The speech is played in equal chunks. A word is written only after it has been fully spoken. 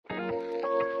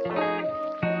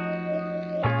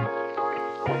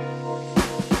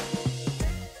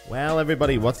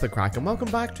everybody, what's the crack? And welcome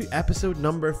back to episode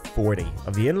number 40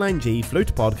 of the Inline G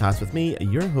Flute Podcast with me,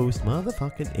 your host,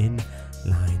 motherfucking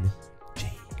Inline G.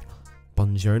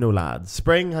 Buongiorno, lads.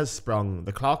 Spring has sprung,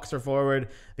 the clocks are forward,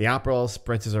 the Aperol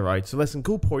spritzes are out. So listen,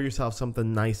 go pour yourself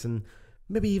something nice and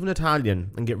maybe even Italian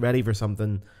and get ready for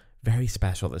something very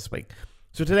special this week.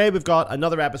 So today we've got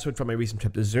another episode from my recent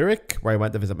trip to Zurich, where I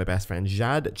went to visit my best friend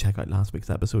Jad. Check out last week's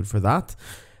episode for that.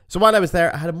 So while I was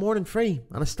there, I had a morning free,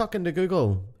 and I stuck into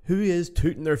Google, who is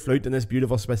tooting their flute in this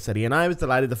beautiful Swiss city? And I was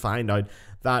delighted to find out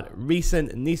that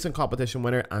recent Nielsen Competition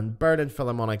winner and Berlin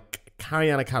Philharmonic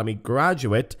Karajan Academy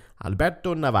graduate,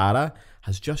 Alberto Navarra,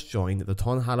 has just joined the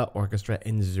Tonhalle Orchestra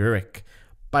in Zurich.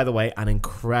 By the way, an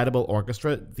incredible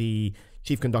orchestra. The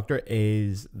chief conductor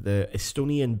is the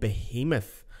Estonian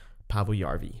behemoth,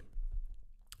 Pahud.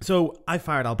 So I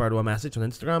fired Alberto a message on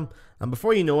Instagram, and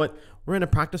before you know it, we're in a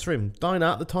practice room down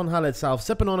at the Tonhalle itself,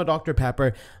 sipping on a Dr.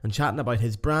 Pepper and chatting about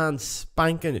his brand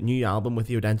spanking new album with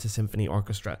the Odense Symphony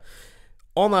Orchestra.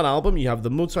 On that album, you have the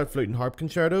Mozart Flute and Harp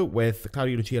Concerto with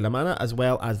Claudio Lucia Lamanna, as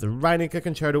well as the Reinecke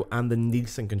Concerto and the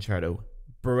Nielsen Concerto.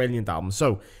 Brilliant album.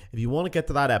 So if you want to get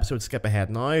to that episode, skip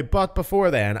ahead now. But before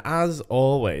then, as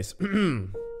always, the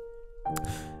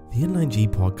Inline G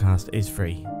podcast is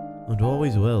free and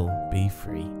always will be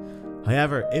free.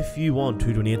 However, if you want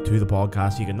to donate to the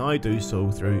podcast, you can now do so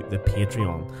through the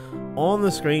Patreon. On the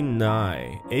screen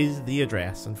now is the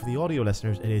address, and for the audio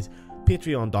listeners, it is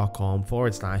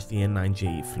patreon.com/the Inline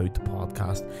G Flute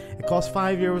Podcast. It costs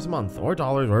 €5 a month, or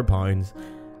dollars, or pounds,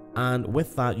 and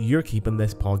with that, you're keeping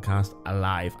this podcast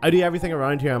alive. I do everything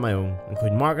around here on my own,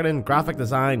 including marketing, graphic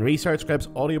design, research scripts,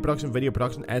 audio production, video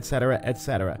production, etc.,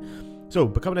 etc. So,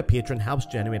 becoming a patron helps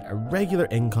generate a regular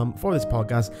income for this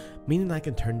podcast, meaning I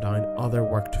can turn down other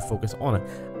work to focus on it,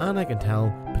 and I can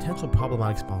tell potential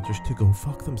problematic sponsors to go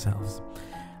fuck themselves.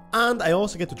 And I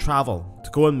also get to travel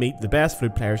to go and meet the best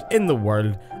flute players in the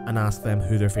world and ask them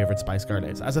who their favourite Spice Girl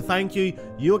is. As a thank you,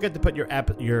 you'll get to put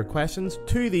your questions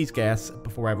to these guests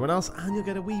before everyone else, and you'll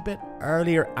get a wee bit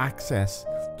earlier access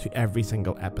to every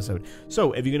single episode.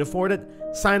 So if you can afford it,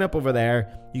 sign up over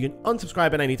there. You can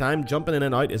unsubscribe at any time. Jumping in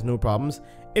and out is no problems.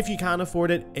 If you can't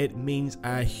afford it, it means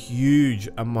a huge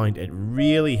amount. It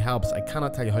really helps. I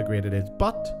cannot tell you how great it is.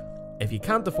 But if you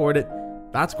can't afford it,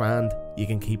 that's grand. You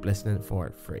can keep listening for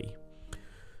it free.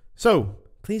 So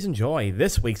please enjoy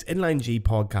this week's Inline G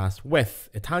podcast with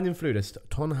Italian flutist,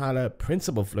 Tonhalle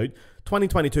Principal Flute,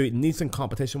 2022 Nielsen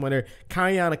Competition winner,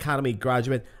 Karajan Academy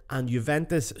graduate, and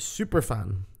Juventus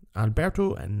superfan,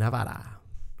 Alberto Navarra.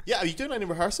 Yeah, are you doing any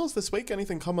rehearsals this week?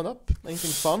 Anything coming up?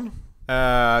 Anything fun?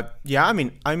 Yeah, I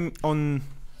mean, I'm on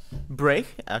break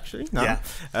actually now. Yeah.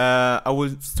 I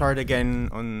will start again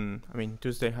on,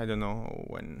 Tuesday. I don't know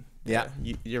when. Yeah.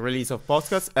 The release of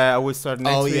podcast. I will start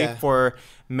next week for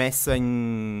Messa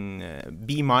in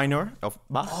B minor of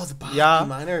Bach. Oh, the Bach B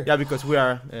minor. Yeah, because we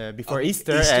are before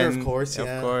Easter. Easter, and, of course. Yeah.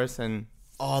 Of course, and.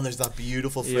 Oh, and there's that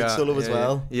beautiful flute solo as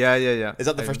well. Yeah. Is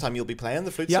that the first time you'll be playing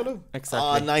the flute solo? Exactly.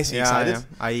 Oh, nice. Are you excited? Yeah.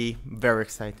 I'm very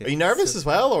excited. Are you nervous as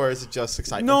well, or is it just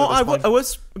excitement? No, I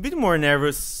was a bit more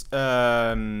nervous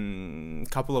a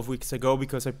couple of weeks ago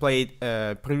because I played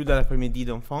Prélude à l'après-midi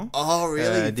d'enfant. Oh,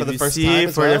 really? For the first time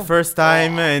as for well? the first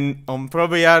time, and on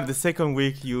probably the second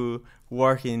week you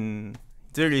work in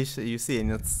Zurich, you see,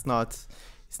 and it's not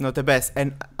the best.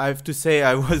 And I have to say,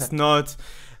 I was not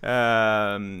with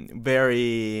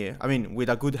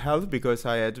a good health because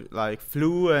I had like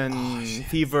flu and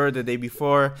fever the day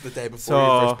before. The day before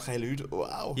your first prelude.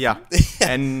 Wow. Yeah.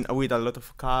 And with a lot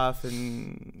of cough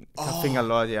and coughing a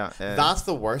lot. Yeah. That's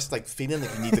the worst. Like feeling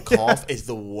like you need to cough is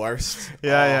the worst.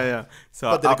 Yeah. So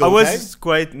I was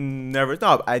quite nervous.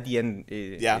 No, at the end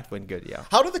it went good. Yeah.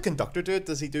 How did the conductor do it?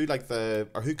 Does he do like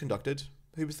who conducted?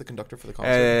 Who was the conductor for the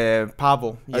concert?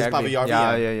 Pavo.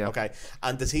 Yeah. Okay.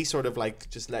 And does he sort of like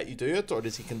just let you do it, or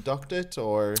does he conduct it,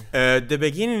 or? The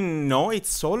beginning, no, it's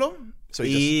solo. So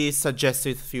he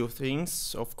suggested a few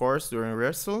things, of course, during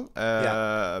rehearsal.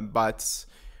 But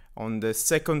on the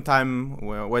second time,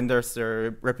 when there's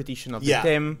a repetition of the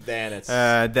theme, then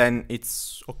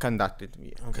it's conducted.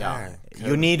 Okay. Yeah. Cool.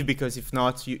 You need, because if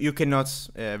not, you cannot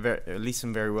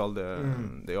listen very well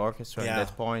the orchestra at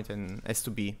that point, and it has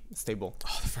to be stable.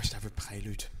 Oh, the first ever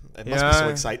prelude. It must be so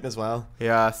exciting as well.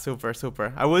 Yeah, super.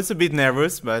 I was a bit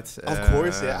nervous, but of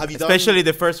course, yeah. Have you especially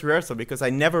the first rehearsal, because I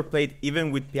never played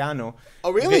even with piano.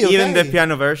 Oh, really? Even the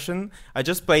piano version. I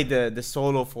just played the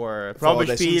solo for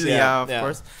Probespiel, of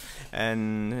course.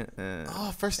 And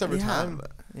first ever time.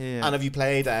 Yeah. And have you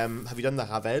played? Have you done the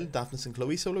Ravel, Daphnis and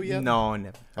Chloe solo yet? No,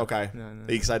 never. Okay. No. Are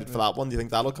you excited for that one? Do you think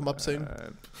that'll come up soon?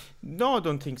 No, I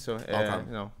don't think so. Okay.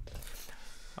 No.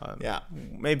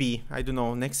 Maybe, I don't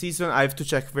know, next season. I have to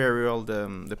check very well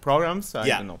the programs. I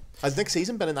don't know. Has next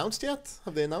season been announced yet?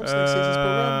 Have they announced next season's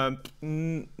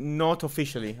program? Not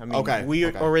officially. I mean, we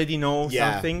already know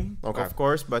something, of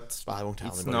course, but I won't tell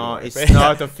it's anybody.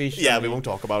 Not official. Yeah, we won't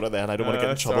talk about it then. I don't want to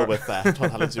get in trouble with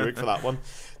Tonhalle Zürich for that one.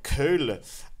 Cool.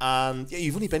 And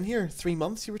you've only been here 3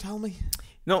 months, you were telling me?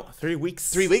 No, 3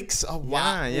 weeks. 3 weeks? Oh,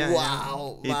 wow. Yeah.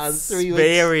 Wow, man, it's 3 weeks.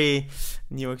 Very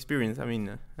new experience. I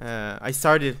mean, I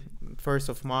started 1st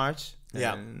of March.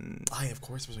 Yeah. Of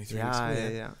course, it was only 3 weeks ago.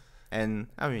 Yeah. And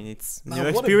I mean, it's new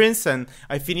experience. And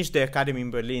I finished the academy in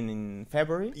Berlin in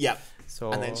February. Yeah.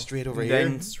 So and then straight over here.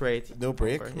 Then straight. No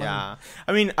break. Yeah.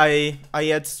 I mean, I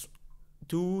had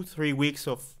 2-3 weeks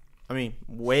of break,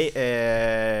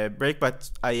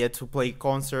 but I had to play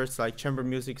concerts like chamber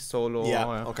music solo.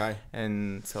 Yeah. Okay.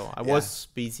 And so I was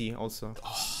busy also.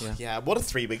 What a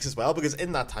 3 weeks as well, because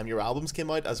in that time your albums came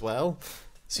out as well.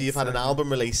 So you've had an album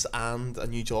release and a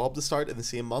new job to start in the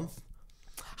same month.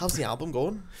 How's the album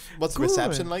going? What's the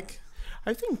reception like?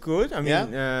 I think good. I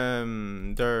mean,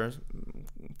 there are a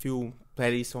few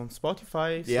playlists on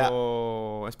Spotify,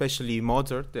 so especially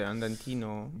Mozart, the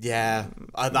Andantino. Yeah,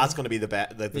 that's going to be the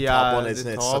top one, isn't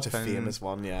it? It's such a famous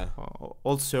one,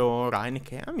 Also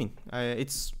Reinecke. I mean,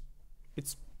 it's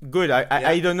good.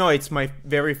 I don't know. It's my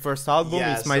very first album.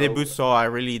 It's my debut, so I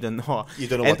really don't know. You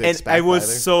don't know what to expect. And I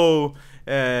was so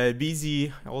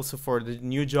busy also for the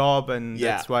new job, and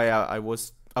that's why I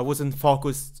wasn't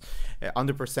focused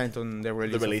 100% on the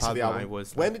release of the album.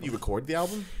 When did you record the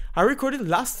album? I recorded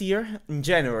last year in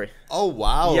January. Oh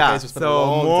wow! Yeah, okay, so it's been a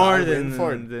long more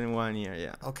time than 1 year.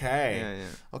 Yeah. Okay.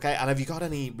 Yeah. Okay, and have you got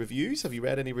any reviews? Have you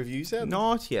read any reviews yet?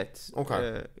 Not yet.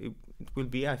 Okay. It will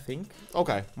be, I think.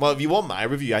 Okay. Well, if you want my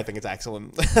review, I think it's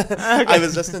excellent. I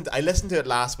listened to it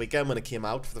last weekend when it came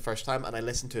out for the first time, and I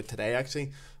listened to it today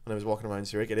actually when I was walking around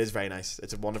Zurich. It is very nice.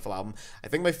 It's a wonderful album. I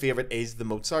think my favorite is the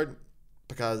Mozart,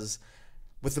 because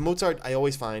with the Mozart, I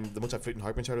always find the Mozart Flute and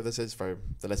Harp concerto, this is for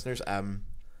the listeners,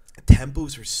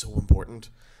 tempos are so important.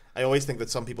 I always think that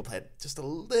some people play it just a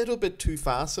little bit too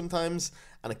fast sometimes,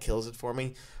 and it kills it for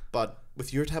me. But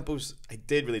with your tempos, I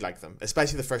did really like them,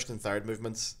 especially the first and third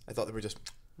movements. I thought they were just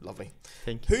lovely.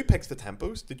 Thank you. Who picks the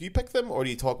tempos? Did you pick them, or do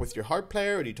you talk with your harp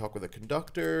player, or do you talk with a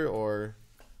conductor, or?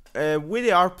 With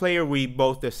the harp player, we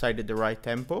both decided the right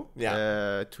tempo.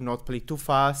 Yeah. To not play too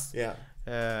fast. Yeah.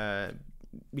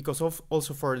 Because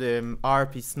also for the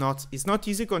harp, it's not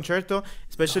easy concerto,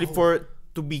 especially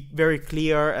to be very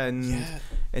clear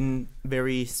and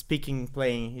very speaking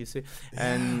playing, you see.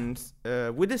 And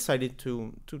we decided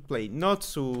to play not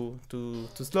too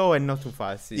slow and not too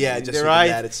fast. Yeah, just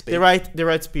the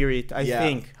right spirit, I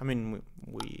think. I mean,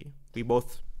 we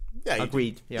both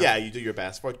agreed. Yeah, you do your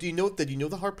best for it. Did you know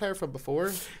the harp player from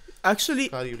before?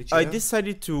 Actually, I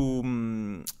decided to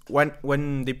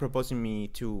when they proposed me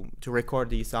to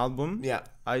record this album. Yeah,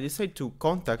 I decided to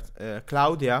contact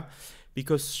Claudia,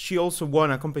 because she also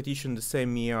won a competition the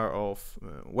same year of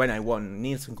when I won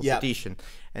Nielsen Competition,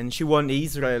 and she won the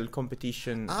Israel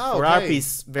competition. For harp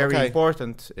is very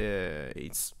important.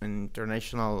 It's an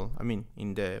international. I mean,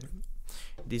 in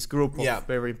this group of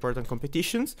very important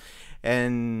competitions,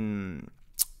 and.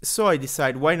 So I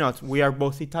decide, why not? We are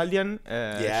both Italian.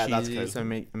 She's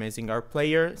an amazing harp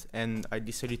player, and I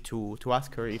decided to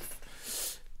ask her if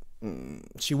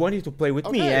she wanted to play with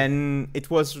me, and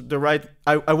it was the right.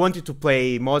 I wanted to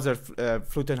play Mozart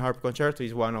Flute and Harp concerto.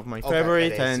 Is one of my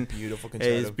favorite, and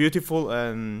it's beautiful.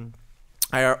 And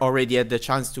I already had the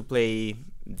chance to play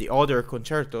the other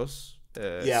concertos.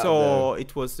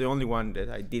 It was the only one that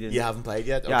I didn't. You haven't played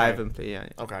yet? Yeah, I haven't played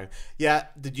yet. Okay. Yeah.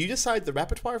 Did you decide the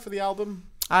repertoire for the album?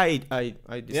 I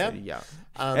decided,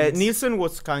 Nielsen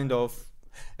was kind of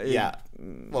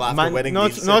well, after winning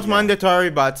Nielsen, not mandatory,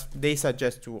 but they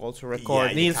suggest to also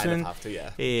record Nielsen. Kind of have to,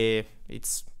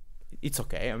 it's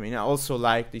okay. I mean, I also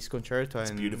like this concerto.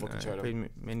 It's a beautiful concerto. Played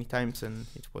many times, and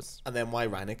it was. And then why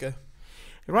Reinecke?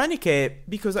 Reinecke,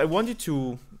 because I wanted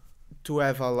to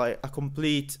have a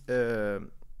complete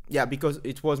because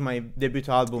it was my debut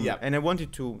album, and I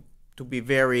wanted to be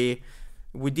very.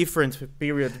 With different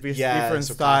period, with different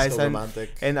styles,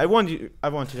 and I wanted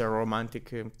a romantic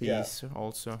piece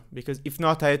also, because if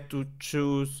not, I had to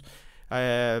choose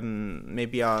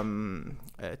maybe a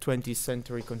 20th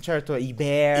century concerto.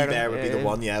 Iber would be the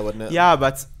one, wouldn't it? Yeah,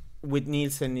 but with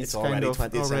Nielsen, it's already kind of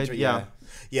 20th century.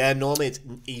 Yeah, normally it's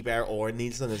Iber or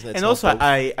Nielsen, isn't it? And also,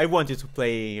 I wanted to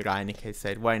play Reinecke. I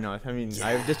said, why not? I mean,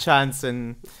 I have the chance,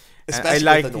 and especially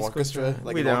I like with an orchestra,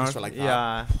 like an orchestra like that.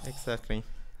 Yeah, exactly.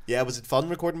 Yeah, was it fun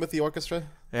recording with the orchestra?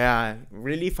 Yeah,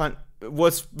 really fun. It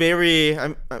was very.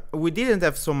 We didn't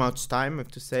have so much time, I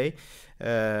have to say.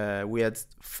 We had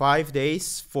 5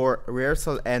 days for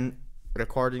rehearsal and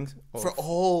recordings for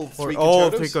all three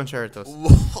concertos.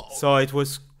 Whoa. So it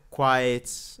was quite.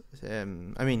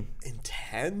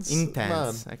 Intense.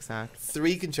 Man. Exactly.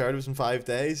 3 concertos in 5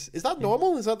 days. Is that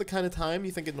normal? Is that the kind of time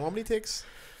you think it normally takes?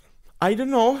 I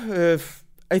don't know.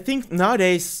 I think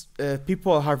nowadays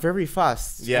people are very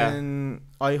fast. Yeah. And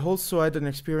I also had an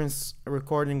experience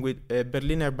recording with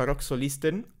Berliner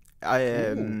Barocksolisten,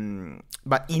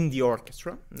 but in the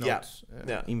orchestra, not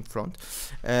in front.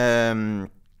 And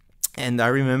I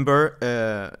remember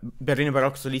Berliner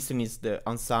Barocksolisten is the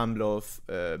ensemble of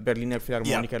Berliner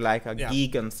Philharmoniker, like a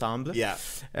gig ensemble.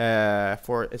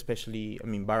 For especially,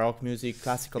 Baroque music,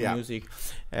 classical music.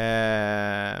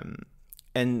 And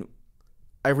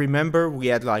I remember we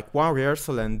had like 1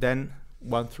 rehearsal and then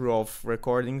 1 through of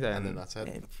recordings, and then that's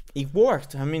it. It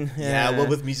worked. Well,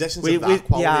 with musicians of that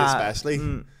quality, especially.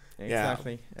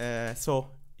 Exactly. So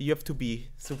you have to be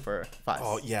super fast.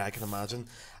 Oh yeah, I can imagine.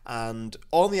 And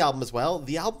on the album as well,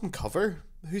 the album cover.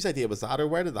 Whose idea was that, or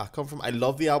where did that come from? I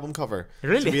love the album cover.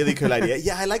 Really? It's a really cool idea.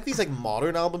 Yeah, I like these like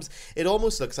modern albums. It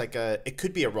almost looks like it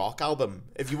could be a rock album.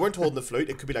 If you weren't holding the flute,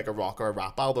 it could be like a rock or a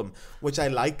rap album, which I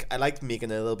like. I like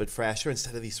making it a little bit fresher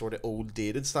instead of these sort of old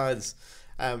dated styles.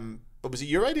 But was it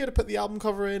your idea to put the album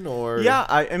cover in, or? Yeah,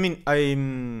 I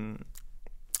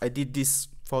did this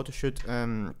photo shoot.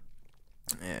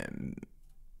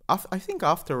 I think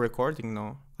after recording.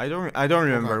 No, I don't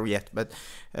remember yet. But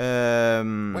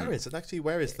where is it actually?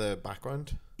 Where is the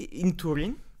background? In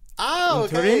Turin. Oh,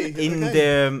 okay. Turin, in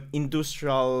the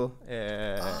industrial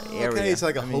area. Okay, it's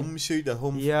like a home shoot.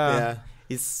 Yeah.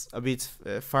 It's a bit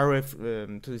far away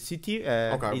to the city.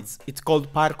 It's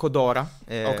called Parco d'Ora.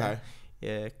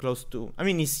 Close to.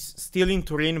 It's still in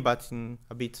Turin, but in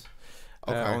a bit.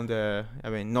 On the,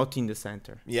 not in the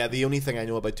center. Yeah, the only thing I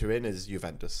know about Turin is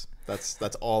Juventus. That's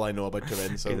all I know about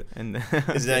Turin. So,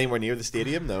 is it anywhere near the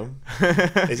stadium? No.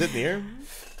 Is it near?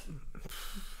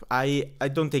 I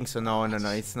don't think so. No,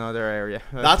 it's another area.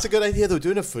 That's a good idea though.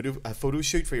 Doing a photo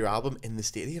shoot for your album in the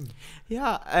stadium.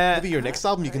 Yeah. Maybe your next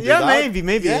album you can do that. Maybe.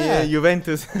 Yeah,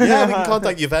 Juventus. Yeah, we can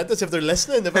contact Juventus if they're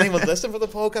listening. If anyone's listening for the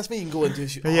podcast, you can go and do a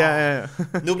shoot. Yeah.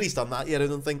 Nobody's done that yet. I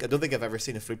don't think I've ever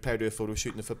seen a flute player do a photo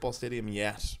shoot in a football stadium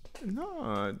yet. No,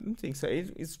 I don't think so.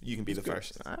 You can be the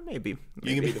first. Maybe.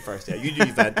 You can be the first. Yeah, you do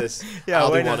Juventus.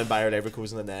 I'll do one in Bayer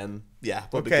Leverkusen, and then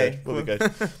we'll be good.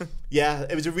 Yeah,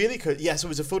 it was a really cool. Yeah, so it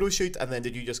was a photo shoot, and then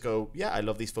did you just go, I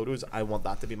love these photos, I want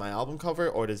that to be my album cover,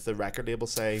 or does the record label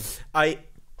say? I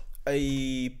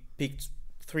picked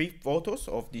 3 photos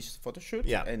of this photo shoot,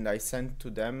 and I sent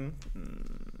to them,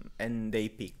 and they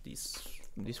picked this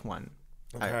one.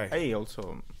 Okay. I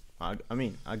also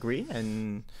agree,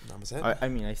 and that was it.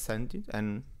 I sent it,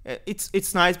 and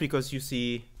it's nice because you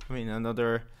see,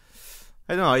 another.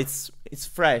 I don't know. It's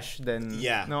fresh. Then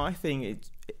no, I think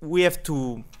we have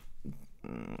to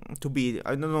be.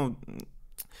 I don't know.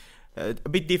 A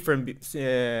bit different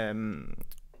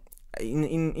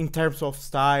in terms of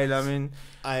style.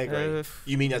 I agree.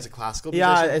 You mean as a classical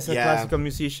musician? Yeah, as a classical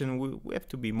musician, we have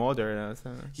to be modern.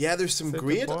 There's some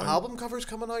great album covers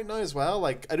coming out now as well.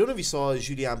 Like, I don't know if you saw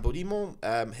Julien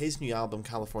Baudimont, his new album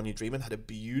California Dreamin' had a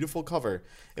beautiful cover.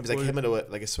 It was like him in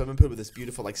a swimming pool with this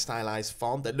beautiful like stylized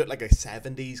font. It looked like a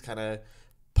 70s kind of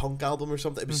punk album or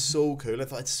something. It was so cool. I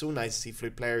thought it's so nice to see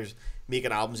flute players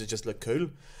making albums that just look cool,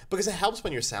 because it helps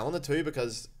when you're selling it too,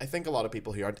 because I think a lot of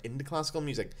people who aren't into classical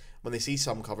music, when they see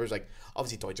some covers, like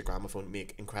obviously Deutsche Grammophon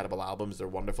make incredible albums, they're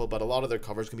wonderful, but a lot of their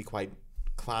covers can be quite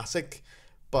classic.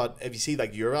 But if you see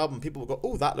like your album, people will go,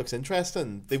 oh, that looks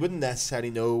interesting. They wouldn't necessarily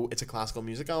know it's a classical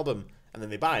music album, and then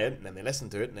they buy it and then they listen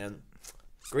to it, and then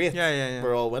great,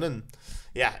 we're all winning.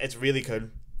 Yeah, it's really cool.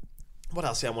 What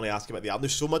else do I want to ask you about the album?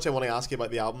 There's so much I want to ask you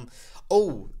about the album.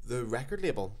 Oh, the record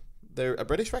label. They're a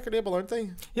British record label, aren't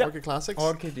they? Yeah. Orchid Classics.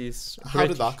 Orchid is British. How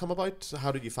did that come about?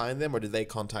 How did you find them, or did they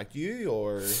contact you,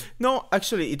 or? No,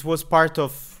 actually, it was part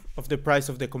of the price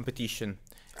of the competition,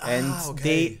 and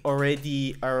they are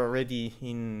already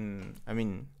in.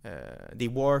 They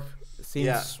work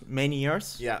since many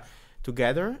years.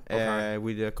 Together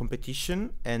with the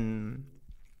competition,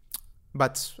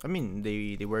 but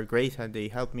they were great, and they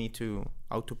helped me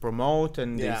how to promote,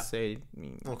 and they say,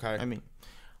 I'm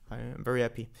very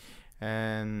happy.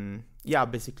 And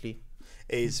basically,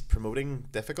 is promoting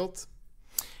difficult?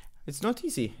 It's not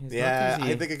easy. It's yeah, not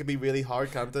easy. I think it could be really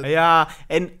hard, can't it? Yeah,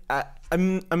 and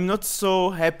I'm not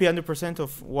so happy 100%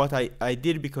 of what I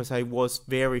did, because I was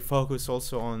very focused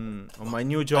also on my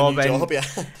new job.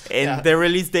 And the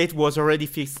release date was already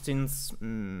fixed since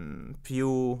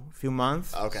few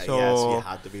months. Okay, so yeah, so you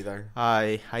had to be there.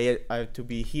 I had to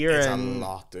be here. It's and a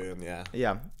lot doing, yeah.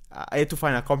 Yeah, I had to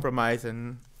find a compromise,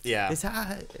 and yeah, it's,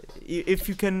 if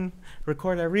you can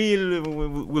record a reel,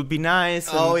 will be nice.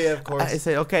 Oh yeah, of course. I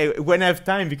said, okay, when I have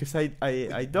time, because I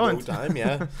don't. No time,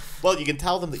 yeah. Well, you can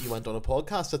tell them that you went on a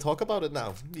podcast to talk about it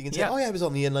now. You can say, oh yeah, I was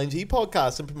on the Inline G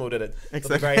podcast and promoted it. Exactly.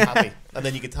 They'll be very happy. And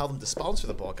then you can tell them to sponsor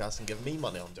the podcast and give me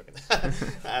money. I'm joking.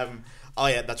 Oh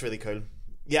yeah, that's really cool.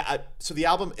 Yeah, so the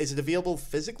album, is it available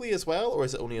physically as well, or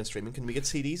is it only on streaming? Can we get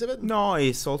CDs of it? No,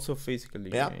 it's also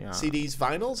physically. Yeah. CDs,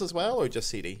 vinyls as well, or just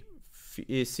CD?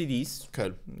 CDs.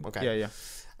 Cool. Okay. Yeah.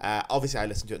 Obviously, I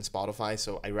listen to it on Spotify,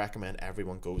 so I recommend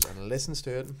everyone goes and listens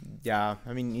to it. Yeah,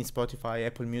 I mean, in Spotify,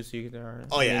 Apple Music, there are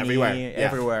everywhere.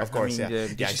 Everywhere. Of course,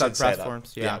 the digital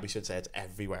platforms. Yeah, we should say it's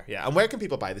everywhere. Yeah, and where can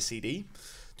people buy the CD?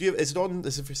 Is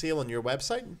it for sale on your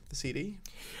website, the CD?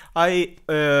 I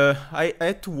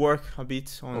had to work a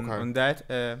bit on that.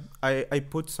 I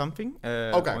put something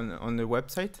on the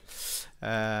website.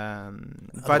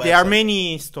 But there are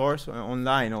many stores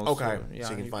online also. Okay, yeah,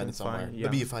 so you can find it somewhere. Yeah.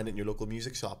 Maybe you find it in your local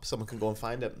music shop. Someone can go and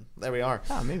find it. There we are.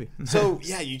 Ah, maybe. So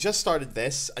yeah, you just started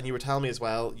this, and you were telling me as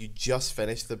well, you just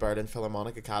finished the Berlin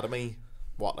Philharmonic Academy.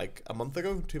 What, like a month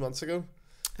ago, 2 months ago?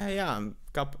 Okay.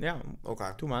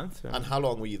 2 months. And how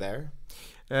long were you there?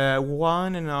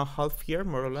 1.5 years,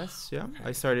 more or less. Yeah, okay.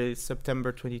 I started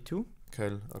September 22.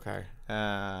 Cool. Okay.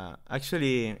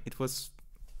 Actually, it was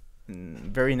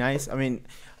very nice. I mean,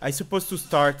 I supposed to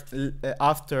start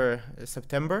after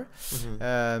September,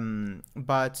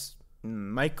 but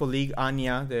my colleague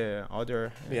Anya, the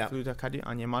other Flute Academy,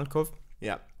 Anya Malkov,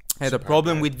 had a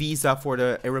problem with visa for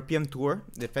the European tour,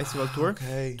 the festival tour,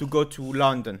 to go to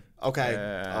London. Okay.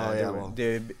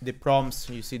 The proms,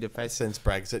 you see the festival. Since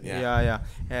Brexit,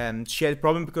 And she had a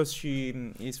problem because she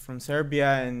is from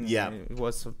Serbia, and it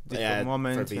was a different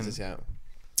moment. For visas,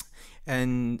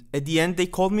 And at the end, they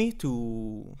called me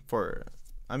for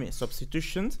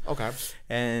substitutions. Okay.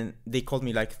 And they called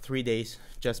me like 3 days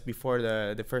just before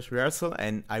the first rehearsal,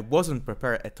 and I wasn't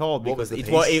prepared at all, because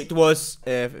it was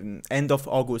end of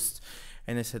August.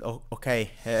 And I said, oh,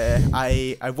 okay.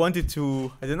 I wanted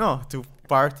to, to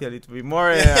party a little bit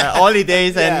more,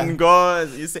 holidays and go.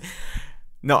 You say,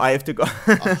 no, I have to go.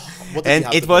 And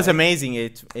it was amazing.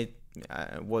 It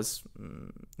was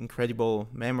incredible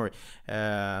memory.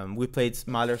 We played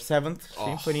Mahler 7th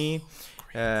Symphony.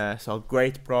 So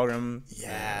great program.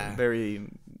 Yeah.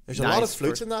 There's a lot of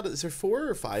flutes in that. Is there 4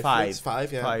 or 5 flutes?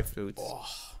 5, yeah. 5 flutes. Oh.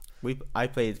 I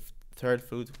played third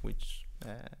flute, which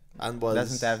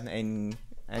doesn't have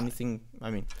anything,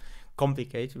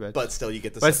 complicated. But still, you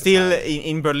get the. But still,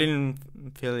 in Berlin,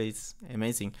 feel it's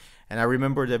amazing. And I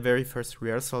remember the very first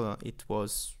rehearsal. It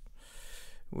was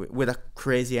with a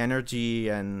crazy energy,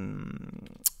 and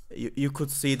you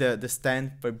could see the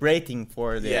stand vibrating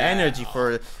for the energy,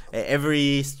 for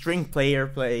every string player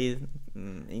play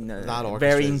in a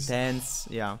very intense.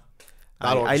 Yeah,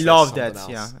 I love that.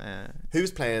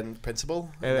 Who's playing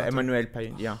principal? Emmanuel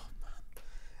Pahud. Yeah.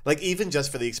 Like, even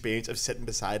just for the experience of sitting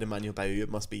beside Emmanuel Pahud,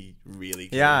 it must be really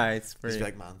cool. Yeah, it's pretty. Just be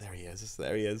like, man, there he is.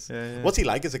 There he is. Yeah. What's he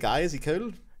like as a guy? Is he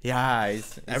cool? Yeah,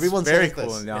 everyone's very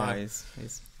cool.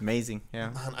 He's amazing. Yeah,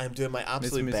 man, I'm doing my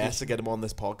absolute best to get him on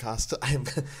this podcast. I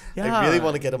really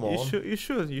want to get him on. You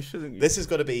should. This is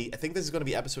going to be. I think this is going to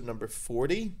be episode number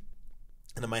 40,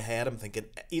 and in my head, I'm thinking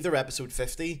either episode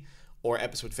 50 or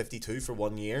episode 52 for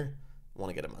 1 year. I want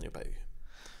to get Emmanuel Pahud.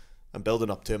 I'm building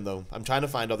up to him though. I'm trying to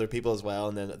find other people as well,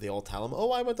 and then they all tell him,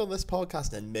 "Oh, I went on this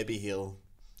podcast," and maybe he'll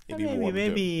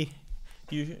maybe.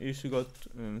 You should go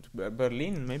to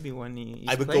Berlin, maybe when he's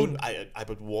I would playing. I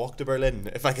would walk to Berlin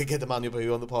if I could get Emmanuel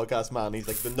Pahud on the podcast, man. He's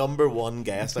like the number one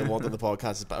guest I want on the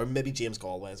podcast, or maybe James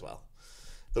Galway as well.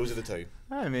 Those are the two.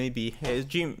 Maybe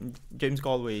James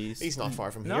Galway he's not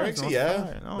far from here, actually.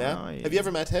 Have you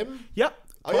ever met him? Yeah,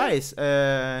 twice.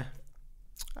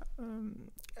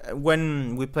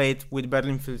 When we played with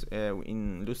Berlin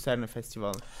in Lucerne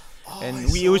Festival,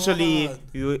 and we usually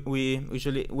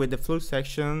with the flute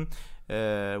section.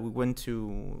 We went to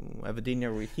have a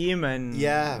dinner with him and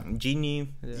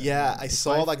Ginny. I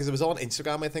saw that because it was on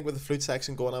Instagram, I think, with the flute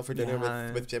section going out for dinner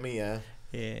with Jimmy. Yeah,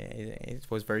 it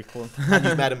was very cool. And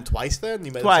you met him twice then?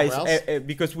 You met twice, him somewhere else?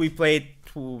 because we played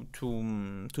two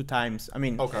times. I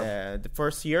mean, the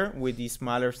first year with the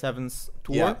Mahler 7th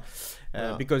tour,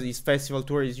 because his festival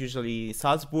tour is usually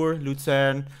Salzburg,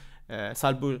 Lucerne,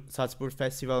 Salzburg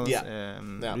festivals,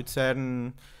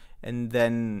 Lucerne, and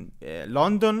then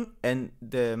London, and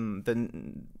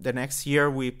the next year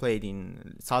we played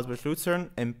in Salzburg, Lucerne,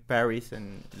 and Paris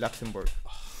and Luxembourg.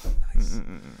 Oh, nice.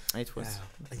 It was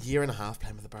a year and a half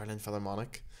playing with the Berlin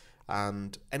Philharmonic.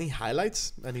 And any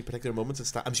highlights? Any particular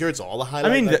moments? I'm sure it's all a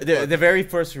highlight. I mean, the very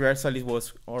first rehearsal, it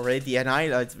was already an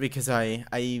highlight because I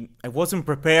wasn't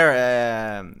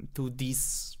prepared to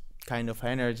this kind of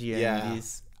energy and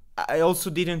this. I also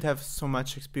didn't have so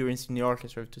much experience in the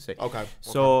orchestra, to say. Okay.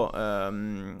 So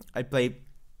I played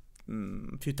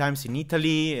a few times in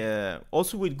Italy,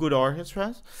 also with good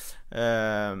orchestras,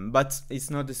 but it's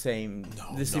not the same.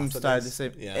 No, the same style, the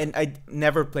same. Yeah. And I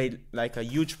never played like a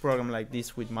huge program like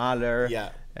this with Mahler.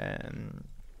 Yeah.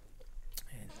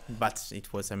 But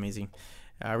it was amazing.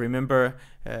 I remember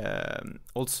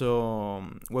also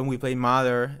when we played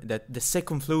Mahler that the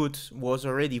second flute was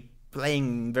already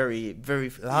playing very, very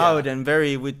loud and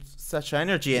very with such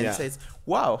energy, and it says,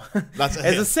 "Wow!" That's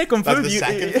as a second flute. That's the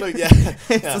second flute,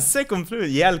 it's a second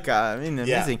flute, Jelka. I mean,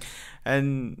 amazing.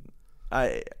 And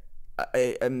I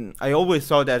always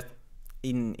thought that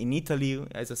in Italy,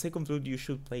 as a second flute, you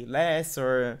should play less,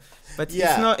 but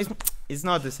it's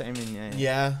not the same.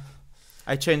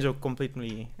 I changed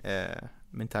completely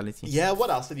mentality. Yeah. What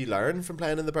else did you learn from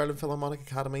playing in the Berlin Philharmonic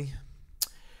Academy?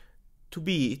 To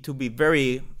be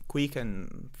very quick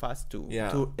and fast,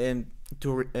 very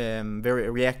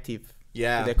reactive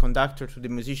to the conductor, to the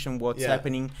musician, what's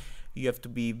happening. You have to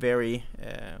be very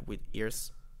with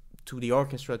ears to the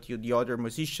orchestra, to the other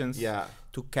musicians,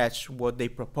 to catch what they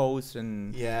propose,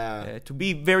 and to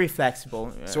be very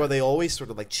flexible. So are they always sort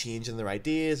of like changing their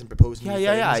ideas and proposing new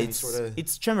things?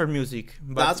 It's chamber music,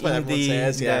 but that's what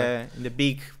everyone says. In the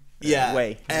big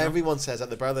way. Everyone says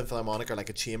that the Berlin Philharmonic are like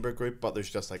a chamber group, but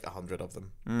there's just like 100 of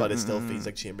them. But it still feels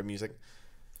like chamber music.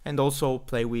 And also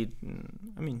play with,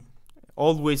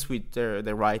 always with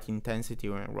the right intensity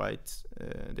or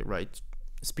the right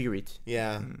spirit.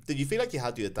 Yeah. Did you feel like you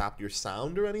had to adapt your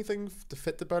sound or anything to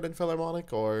fit the Berlin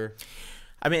Philharmonic, or?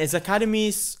 I mean, as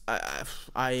academies,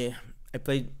 I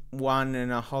played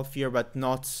 1.5 years, but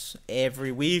not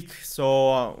every week.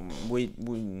 So we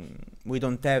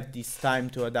don't have this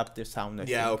time to adapt the sound. I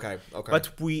think. Okay.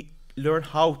 But we learn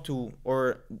how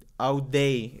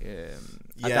they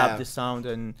adapt the sound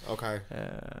and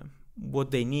what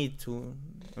they need to.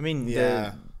 I mean,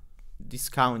 this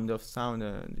kind of sound,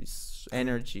 this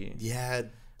energy. Yeah.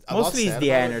 Mostly it's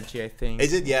the energy, I think.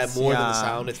 Is it? Yeah, more than the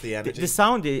sound, it's the energy. The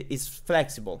sound is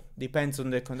flexible. Depends on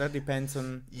the conductor, depends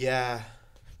on... Yeah.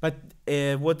 But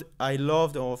what I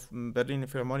loved of Berlin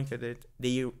Philharmonic that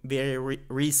they very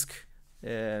risk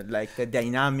like the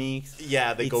dynamics.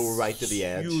 Yeah, they go right to the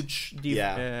edge. Huge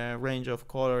range of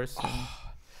colors.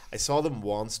 I saw them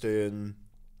once doing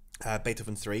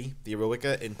Beethoven 3, the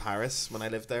Eroica, in Paris when I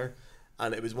lived there.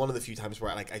 And it was one of the few times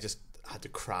where I just had to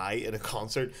cry in a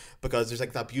concert, because there's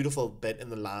like that beautiful bit in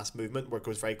the last movement where it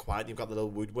goes very quiet and you've got the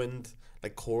little woodwind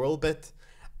like choral bit,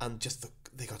 and just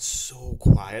they got so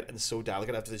quiet and so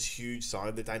delicate after this huge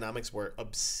sound. The dynamics were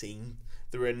obscene,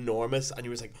 they were enormous, and you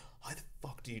were like, how the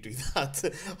fuck do you do that?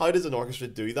 How does an orchestra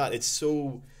do that? It's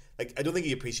so like, I don't think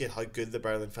you appreciate how good the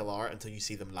Berlin Phil are until you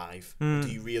see them live, until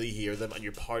you really hear them and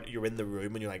you're in the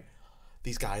room and you're like,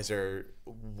 these guys are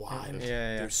wild.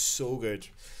 They're so good.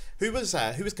 Who was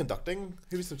conducting?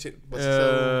 Who was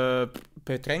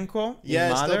Petrenko,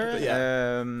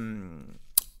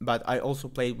 but I also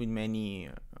played with many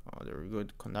other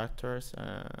good conductors.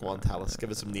 Go on, tell us.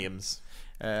 Give us some names.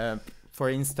 For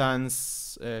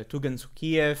instance, Tugan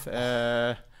Sukiev.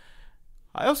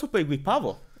 I also played with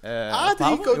Pavo. Did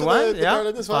you go to the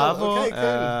Berlin as well? Pavo, okay,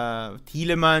 cool.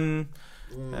 Thielemann.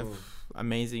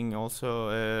 Amazing also.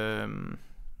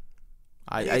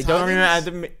 I don't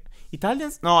remember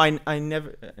Italians. No, I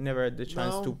never had the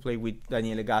chance to play with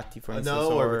Daniele Gatti, for instance,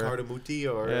 or Riccardo Muti,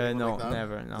 or no, like that?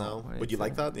 never. No. Would you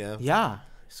like that? Yeah.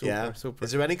 Super.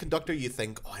 Is there any conductor you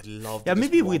think, I'd love? Yeah,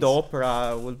 maybe with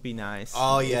opera would be nice.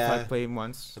 Oh yeah, if I played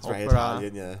once. It's very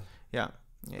Italian. Yeah.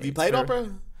 Have you played opera?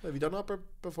 Have you done opera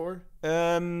before?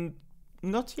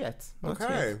 Not yet.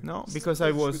 Okay. No, because I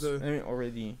was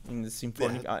already in the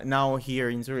symphonic. Now here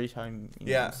in Zurich, I'm in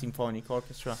the symphonic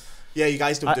orchestra. Yeah, you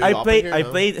guys don't do I opera played. here, I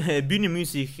played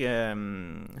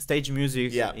Bühnenmusik, stage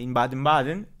music in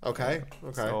Baden-Baden. Okay.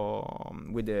 So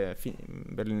with the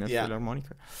Berliner Philharmonic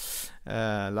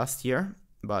last year,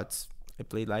 but I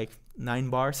played like 9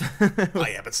 bars.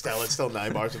 But still, it's still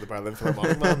 9 bars with the Berlin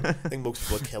Philharmonic, man. I think most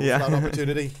people would kill for that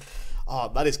opportunity. Oh,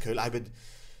 that is cool.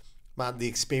 Man, the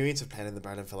experience of playing in the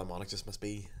Berlin Philharmonic just must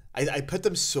be... I put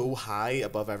them so high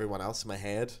above everyone else in my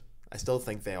head. I still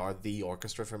think they are the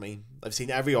orchestra for me. I've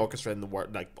seen every orchestra in the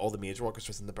world, like all the major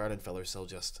orchestras, in the Berlin Phil are still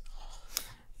just...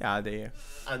 Yeah, they...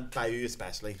 And Pahud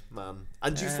especially, man.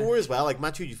 And Dufour as well, like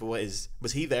Mathieu Dufour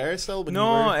was he there still? When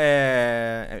no,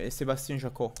 Sébastien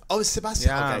Jacot. Oh, it's Sebastian,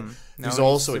 yeah, okay. Who's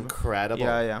also incredible.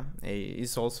 Yeah,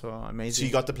 he's also amazing. So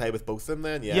you got to play with both of them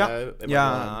then? Yeah,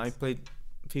 I played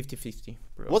 50-50.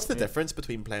 What's the difference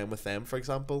between playing with them, for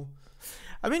example?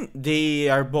 I mean, they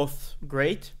are both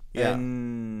great. Yeah.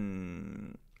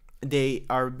 And they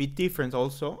are a bit different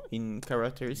also in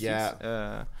characteristics.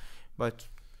 Yeah. But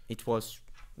it was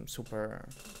super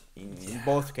in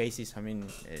both cases. I mean,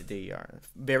 they are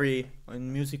very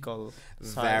musical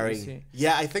side.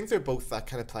 Yeah, I think they're both that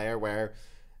kind of player where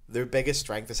their biggest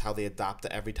strength is how they adapt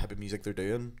to every type of music they're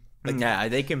doing. Like, yeah,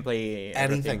 they can play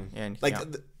anything. Like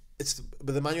it's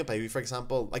with Emmanuel Pahud, for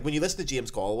example. Like when you listen to James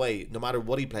Galway, no matter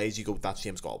what he plays, you go, "That's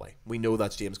James Galway." We know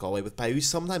that's James Galway. With Pahud,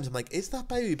 sometimes I'm like, "Is that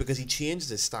Pahud?" Because he changes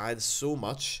his style so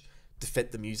much to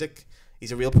fit the music.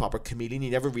 He's a real proper chameleon. You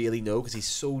never really know because he's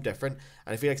so different.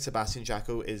 And I feel like Sebastian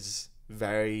Jacot is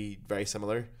very, very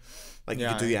similar. Like you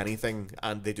could do anything,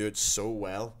 and they do it so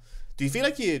well. Do you feel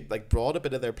like you brought a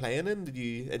bit of their playing in? Did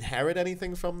you inherit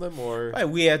anything from them, or? Well,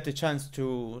 we had the chance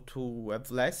to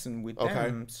have lesson with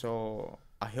them, so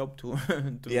I hope to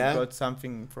got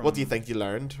something from. What do you think you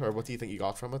learned, or what do you think you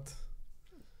got from it?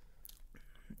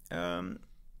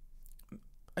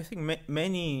 I think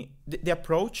many the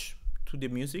approach to the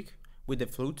music with the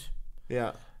flute.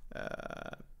 Yeah.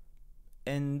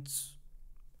 And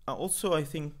also I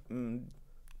think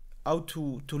how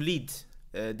to lead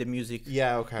the music.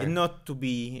 Yeah, okay. And not to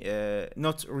be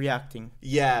not reacting.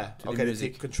 Yeah, to okay. the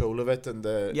music. To take control of it and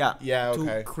the. Yeah. Yeah,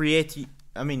 okay. To create.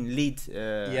 I mean, lead.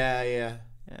 Yeah.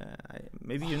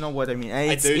 Maybe you know what I mean.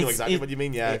 I do know exactly what you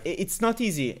mean. Yeah. It's not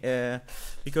easy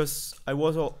because I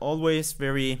was always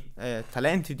very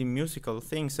talented in musical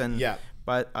things, and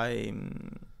but I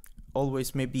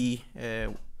always maybe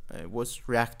was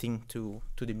reacting to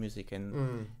the music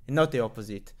and not the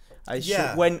opposite.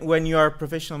 When you are a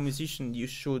professional musician, you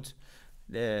should.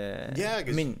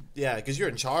 Because you're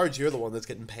in charge. You're the one that's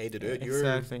getting paid to do it.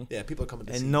 Exactly. People are coming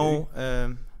to see and know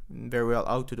very well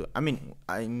how to do. I mean,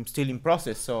 I'm still in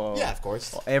process, so yeah, of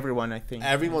course. Everyone, I think,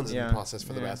 everyone's in the process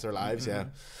for the rest of their lives.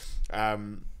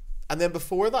 And then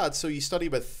before that, so you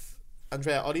studied with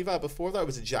Andrea Oliva. Before that,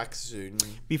 was it Jacques Zoon?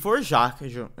 Before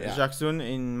Jacques Zoon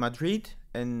in Madrid,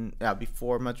 and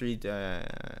before Madrid,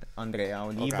 Andrea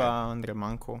Oliva, Andrea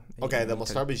Manco. Okay, then we'll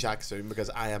start with Jacques Zoon because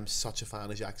I am such a fan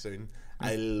of Jacques Zoon.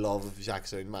 I love Jacques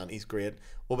Zoon, man. He's great.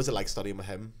 What was it like studying with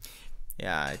him?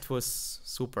 Yeah, it was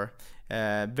super.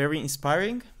 Very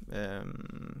inspiring.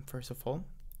 First of all,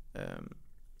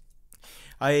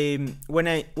 when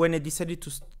I decided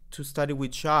to study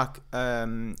with Jacques,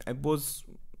 I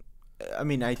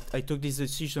took this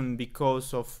decision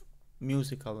because of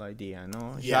musical idea.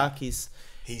 No, Jacques is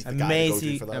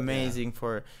amazing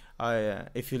for.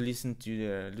 If you listen to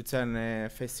the Lucerne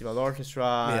Festival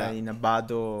Orchestra in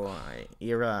Abbado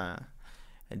era,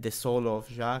 the solo of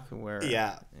Jacques were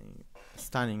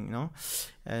stunning, you know,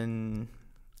 and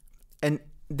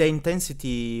the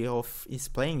intensity of his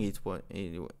playing it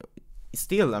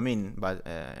still. I mean, but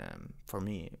for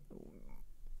me,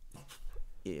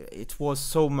 it was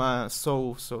so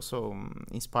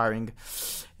inspiring.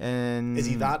 And is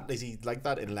he like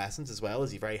that in lessons as well? Is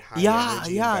he very high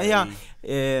energy?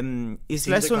 His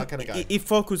lesson, like kind of he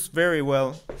focused very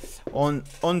well on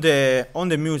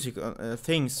the music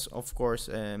things, of course.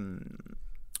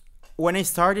 When I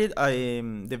started,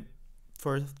 the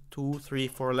first 2, 3,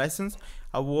 4 lessons,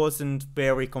 I wasn't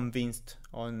very convinced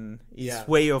on his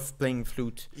way of playing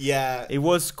flute. Yeah, it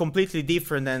was completely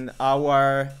different than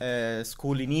our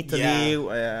school in Italy.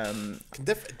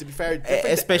 To be fair,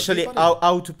 especially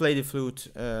how to play the flute.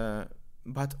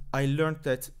 But I learned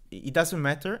that it doesn't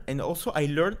matter, and also I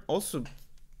learned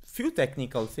few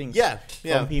technical things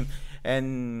from him.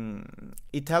 And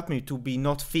it helped me to be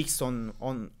not fixed on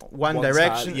one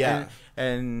direction side,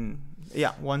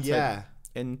 one side,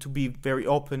 and to be very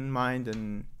open-minded.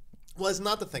 And well, isn't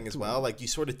that the thing as well? Like you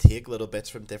sort of take little bits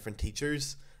from different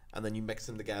teachers and then you mix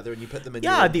them together and you put them in.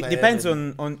 Yeah, depends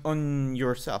on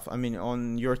yourself. I mean,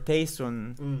 on your taste,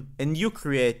 and you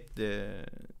create the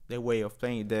way of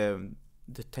playing,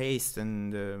 the taste,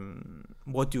 and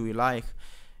what do you like.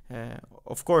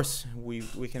 Of course,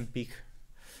 we can pick.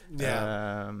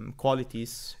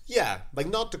 Qualities. Yeah, like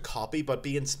not to copy, but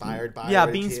be inspired by. Yeah,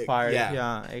 be inspired.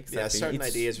 Exactly. Yeah, certain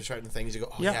ideas or certain things you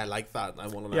go, I like that. I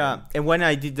want to learn. Yeah, and when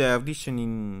I did the audition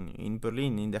in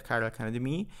Berlin in the Karajan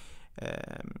Academy,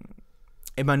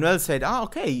 Emmanuel said,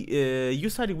 okay, you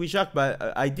studied with Jacques,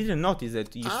 but I didn't notice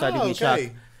that you studied with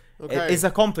Jacques. It's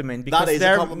a compliment, because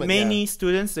there are many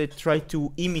students that try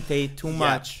to imitate too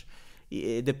much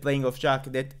the playing of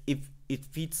Jacques, that if it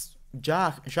fits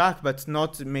Jacques, but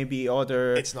not maybe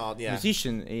other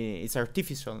musician, it's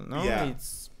artificial, no?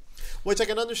 It's which I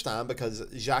can understand, because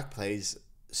Jacques plays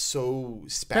so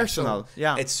special. Personal,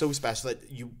 yeah. It's so special that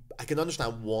I can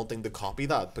understand wanting to copy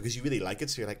that, because you really like it,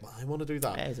 so you're like, I want to do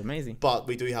that. Yeah, it's amazing. But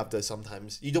we do have to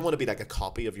sometimes, you don't want to be like a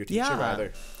copy of your teacher,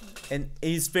 either. And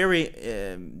it's very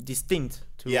distinct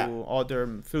to other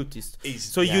flutists.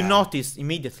 So you notice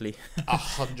immediately.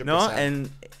 100%. No, and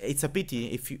it's a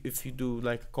pity if you do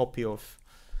like a copy of.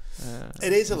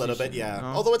 It is a little bit,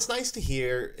 although it's nice to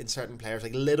hear in certain players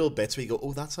like little bits where you go,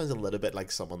 oh, that sounds a little bit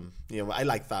like someone, you know. I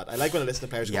like that. I like when I listen to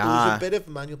players go, oh, there's a bit of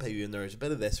Emmanuel Pahud in there, there's a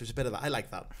bit of this, there's a bit of that. I like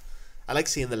that. I like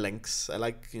seeing the links. I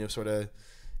like, you know, sort of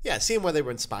seeing where they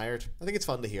were inspired. I think it's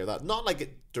fun to hear that, not like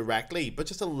it directly, but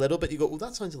just a little bit. You go, oh,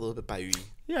 that sounds a little bit Pahud.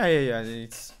 Yeah.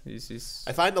 It's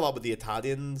I find a lot with the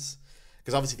Italians,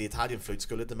 because obviously the Italian flute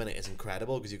school at the minute is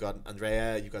incredible, because you've got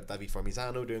Andrea, you've got David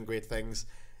Formisano doing great things.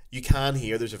 You can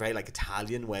hear there's a very like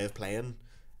Italian way of playing.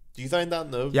 Do you find that?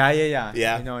 No. Yeah.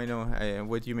 I know.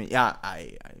 What you mean? Yeah,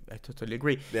 I totally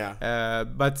agree. Yeah.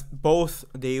 But both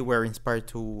they were inspired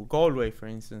to Galway, for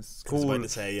instance, school. I was about to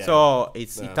say, So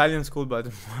it's Italian school, but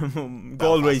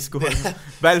Galway school,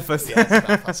 Belfast. Yeah, it's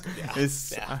Belfast school. Yeah.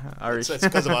 It's Irish. It's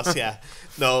because of us. Yeah.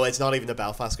 No, it's not even the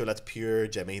Belfast school. That's pure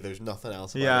Jimmy. There's nothing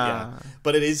else about it. Yeah.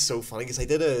 But it is so funny, because I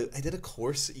did a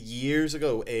course years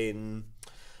ago in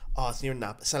it's near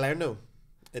Salerno.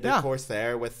 I did a course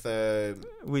there with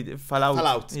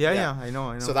Fallout. Yeah, I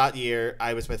know. So that year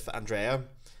I was with Andrea, and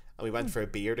we went for a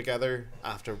beer together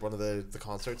after one of the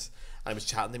concerts. And I was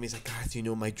chatting to him. He's like, Gareth, you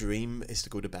know, my dream is to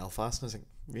go to Belfast. And I was like,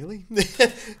 really?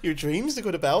 Your dream's to go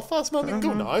to Belfast, man? You can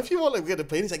go now if you want. Like, we get a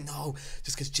plane. He's like, no,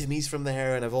 just because Jimmy's from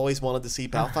there and I've always wanted to see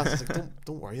Belfast. I was like,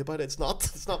 don't worry about it. It's not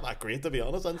that great, to be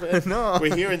honest, Andrea. No.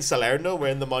 We're here in Salerno. We're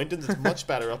in the mountains. It's much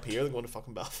better up here than going to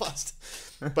fucking Belfast.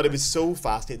 But it was so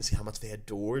fascinating to see how much they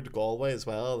adored Galway as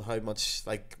well, how much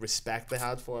like respect they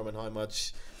had for him, and how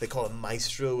much they call him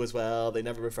Maestro as well. They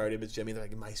never refer to him as Jimmy. They're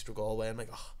like Maestro Galway. I'm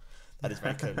like, oh, that is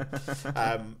very cool.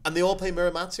 And they all play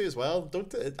Muramatsu as well.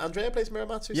 Don't Andrea plays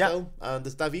Muramatsu still? And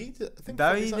does David?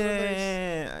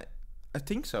 I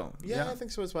think so. Yeah, I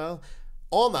think so as well.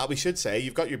 On that, we should say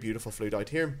you've got your beautiful flute out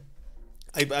here.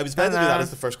 I was meant to do that as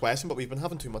the first question, but we've been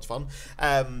having too much fun.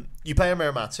 You play a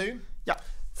Muramatsu. Yeah.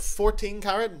 14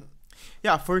 carat.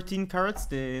 Yeah, 14 carats.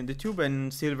 The tube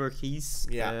and silver keys.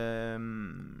 Yeah.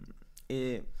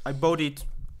 I bought it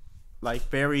like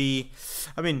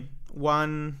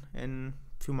 1 and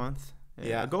 2 months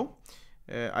ago.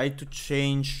 I had to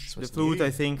change the flute.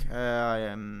 I think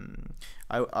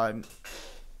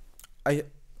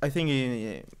I think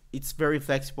it's very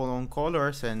flexible on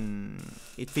colors and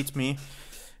it fits me.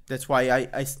 That's why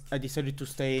I decided to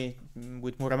stay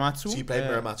with Muramatsu. So you played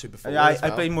Muramatsu before? I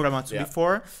played Muramatsu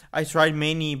before. I tried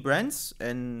many brands,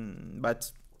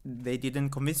 but they didn't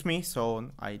convince me, so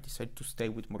I decided to stay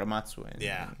with Muramatsu. And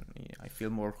I feel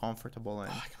more comfortable. And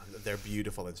they're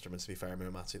beautiful instruments, to be fair,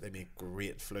 Muramatsu. They make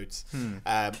great flutes.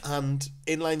 And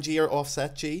Inline G or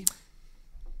Offset G?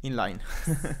 Inline.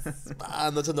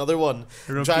 Man, that's another one.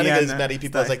 I'm trying to get as many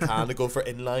people as I can to go for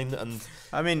inline. And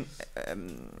I mean,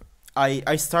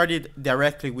 I started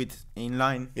directly with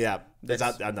inline. Yeah, that's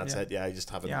it. Yeah, I just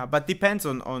haven't. Yeah, but depends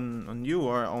on you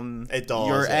or on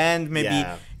your end. Maybe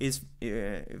is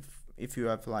if you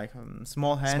have like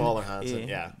smaller hands.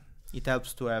 It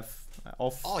helps to have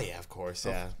off. Oh yeah, of course.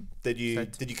 Yeah. Did you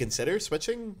consider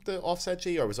switching the offset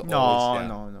G, or was it always?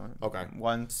 No. Okay.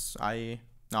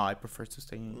 I prefer to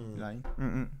stay in line.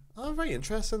 Oh, very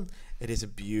interesting. It is a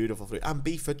beautiful flute, and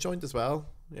B foot joint as well.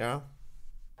 Yeah.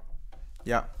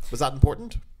 Yeah. Was that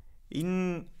important?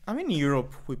 In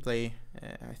Europe we play.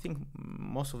 I think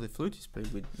most of the flutists play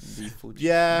with B foot.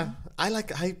 Yeah, I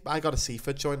got a C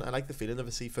foot joint. I like the feeling of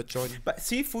a C foot joint. But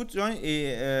C foot joint,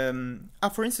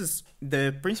 for instance,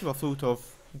 the principal flute of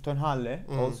Tonhalle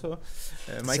also.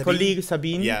 My colleague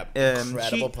Sabine. Yeah,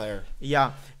 incredible player.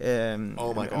 Yeah.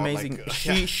 Oh my god, amazing.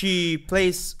 Like, she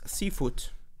plays C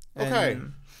foot. Okay.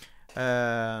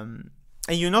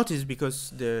 And you notice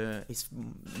because it's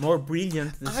more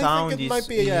brilliant. The sound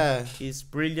is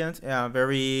brilliant. Yeah,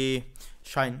 very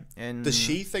shine. And does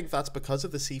she think that's because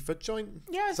of the C foot joint?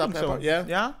 Yeah, I think so.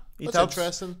 Yeah. It helps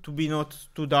interesting to be not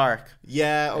too dark.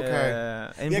 Yeah.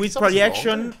 Okay. And with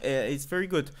projection, it's very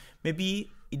good. Maybe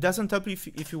it doesn't help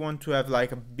if you want to have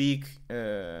like a big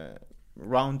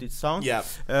rounded sound. Yeah.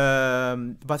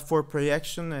 But for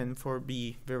projection and for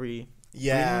be very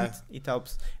brilliant, it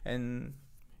helps. And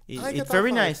it's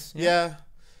very nice. Yeah.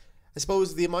 I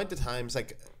suppose the amount of times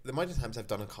I've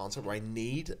done a concert where I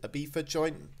need a B-foot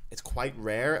joint, it's quite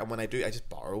rare, and when I do, I just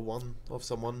borrow one of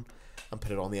someone and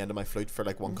put it on the end of my flute for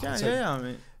like one concert. I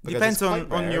mean, depends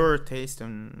on your taste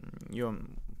and your.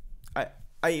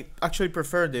 I actually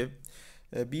prefer the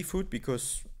B-foot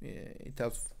because it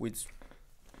helps with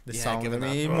the sound. I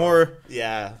mean, more.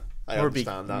 Yeah, I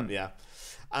understand that. Yeah.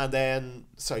 And then,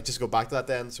 sorry, just go back to that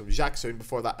then. So Jacques Zoon,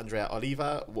 before that, Andrea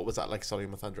Oliva. What was that like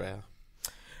studying with Andrea?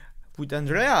 With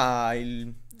Andrea,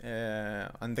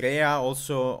 Andrea,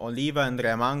 also Oliva,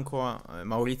 Andrea Manco,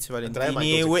 Maurizio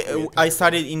Valentini. I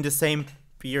studied in the same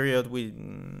period with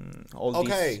all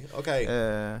these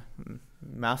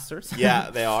masters. Yeah,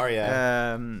 they are,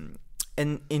 yeah.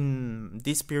 And in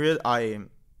this period, I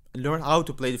learned how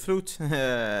to play the flute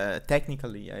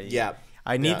technically.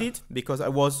 I need it because I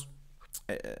was,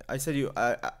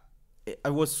 I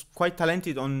was quite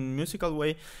talented on musical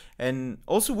way, and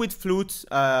also with flute,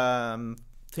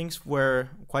 things were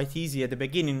quite easy at the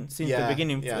beginning,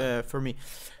 for me.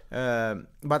 But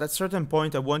at a certain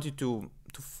point, I wanted to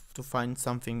find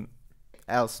something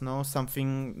else,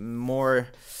 something more.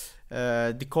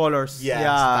 The colors,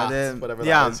 whatever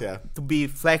that is, to be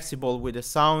flexible with the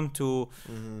sound, to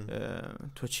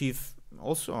achieve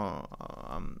also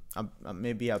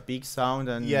maybe a big sound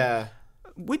and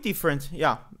with different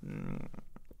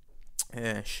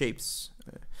shapes.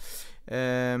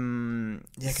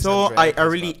 So I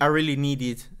really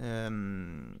needed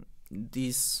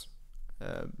this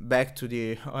back to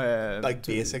the like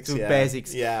basics,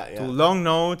 to long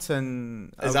notes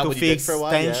and how to fix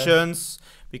tensions.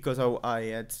 Because I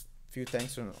had few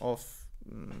tension of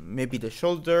maybe the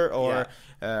shoulder or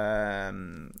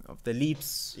of the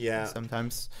lips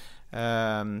sometimes.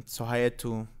 So I had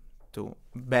to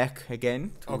back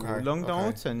again to long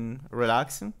notes and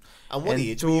relaxing. And what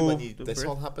age were you when this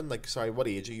all happened? Like, sorry, what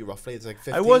age are you roughly? It's like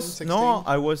 15, I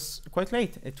was quite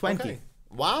late, at 20. Okay.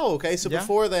 Wow, okay. So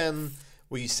before then,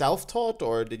 were you self-taught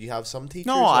or did you have some teachers?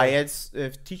 No, I had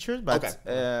teachers, but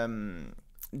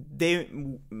they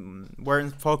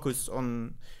weren't focused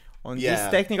on this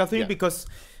technical thing because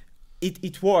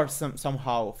it works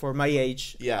somehow for my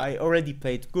age. I already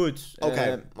played good.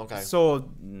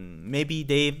 So maybe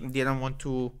they didn't want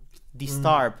to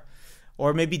disturb,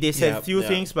 or maybe they said few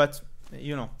things, but they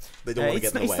don't want to get in the way.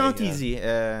 It's not easy,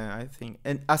 I think.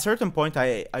 And at a certain point,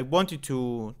 I wanted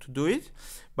to do it,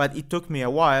 but it took me a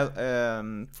while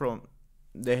from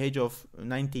the age of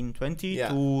 19, 20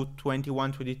 to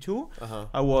 21, 22.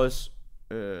 I was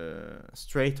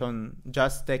straight on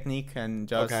just technique and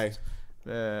just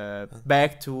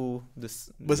back to this.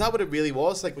 Was that what it really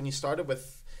was? Like when you started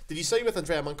with, did you study with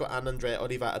Andrea Manco and Andrea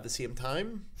Oliva at the same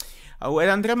time? Well,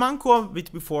 Andrea Manco a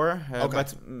bit before,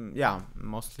 but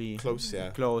mostly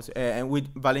close. And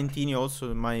with Valentini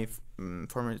also, my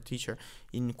former teacher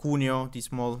in Cuneo, this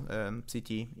small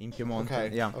city in Piedmont.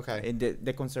 In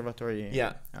the conservatory.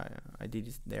 I did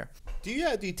it there. Do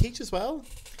you teach as well?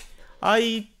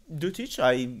 I do teach.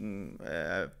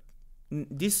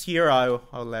 This year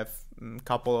I'll have a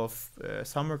couple of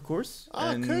summer course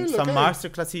and some master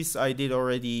classes I did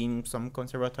already in some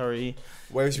conservatory.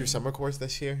 Where's your summer course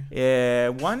this year?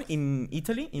 One in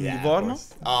Italy, in Livorno.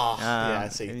 I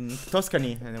see. In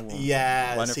Tuscany.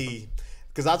 See.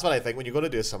 Because that's what I think. When you're going to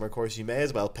do a summer course, you may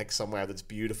as well pick somewhere that's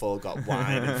beautiful, got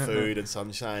wine and food and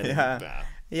sunshine.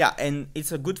 And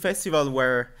it's a good festival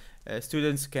where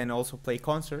students can also play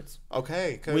concerts.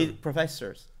 With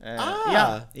professors.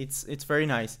 It's very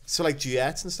nice. So like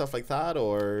duets and stuff like that,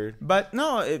 or? But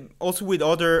no, also with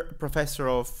other professor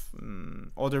of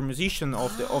other musician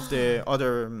of the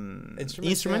other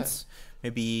instruments.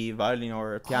 Maybe violin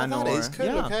or piano. That is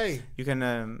cool. You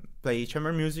can play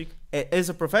chamber music. As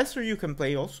a professor, you can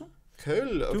play also.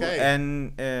 Cool. Okay. Too.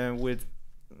 And with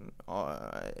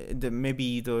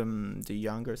maybe the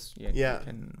youngest, you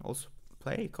can also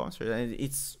play concert. And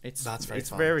it's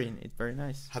very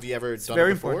nice. Have you ever done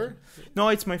it before? Important. No,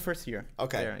 it's my first year.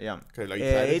 There, Cool.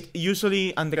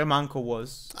 Usually Andrea Manco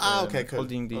was cool.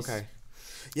 holding this. I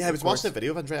was watching a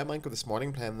video of Andrea Manco this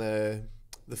morning playing the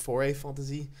Foray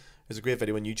Fantasy. There's a great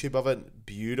video on YouTube of it.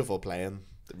 Beautiful playing.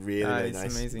 Really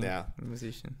nice. Amazing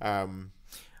musician.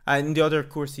 And the other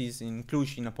course is in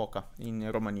Cluj-Napoca in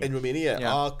Romania. In Romania?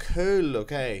 Oh, cool.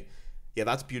 Okay. Yeah,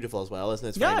 that's beautiful as well, isn't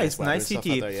it? It's a nice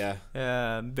city.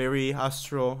 Very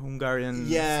Austro-Hungarian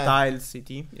style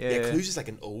city. Cluj is like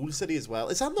an old city as well.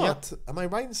 Is that not? Am I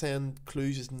right in saying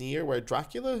Cluj is near where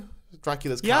Dracula's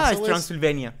castle is? Yeah, it's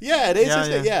Transylvania. Yeah, it is,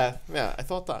 isn't it? Yeah, I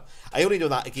thought that. I only know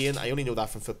that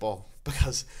from football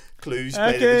because Cluj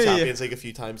played in the Champions League a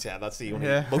few times. Yeah, that's the only.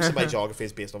 Most of my geography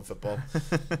is based on football.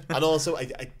 And also,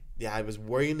 I was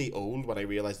worryingly old when I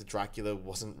realised that Dracula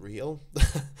wasn't real.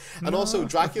 And also,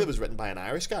 Dracula was written by an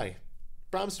Irish guy.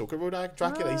 Bram Stoker wrote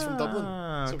Dracula. He's from Dublin.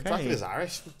 So Dracula's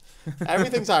Irish.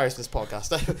 Everything's Irish in this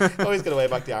podcast. I always get away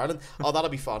back to Ireland. Oh, that'll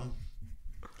be fun.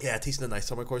 Yeah, teaching a nice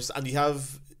summer course. And you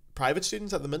have private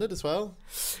students at the minute as well?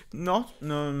 Not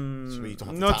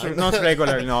regular.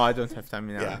 No, I don't have time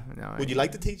now. Yeah. No, Would you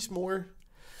like to teach more?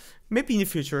 Maybe in the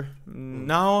future.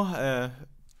 Now,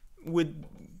 with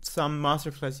some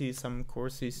master classes, some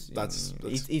courses,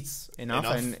 it's enough.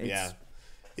 And it's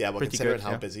well, considering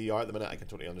how busy you are at the minute, I can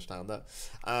totally understand that.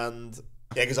 And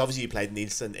yeah, because obviously you played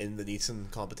Nielsen in the Nielsen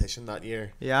competition that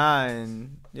year.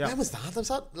 When was that? Was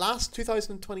that last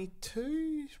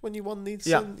 2022 when you won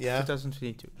Nielsen? Yeah,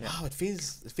 2022. Yeah. Wow, it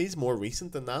feels more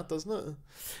recent than that, doesn't it?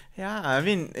 Yeah, I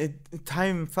mean,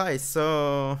 time flies.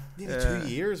 So nearly 2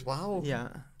 years. Wow. Yeah.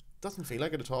 Doesn't feel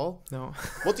like it at all. No.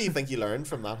 What do you think you learned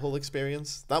from that whole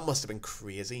experience? That must have been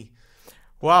crazy.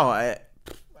 Wow,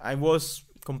 I was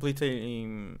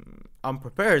completely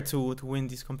unprepared to win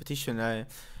this competition. I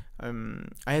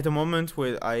had a moment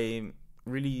where I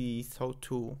really thought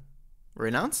to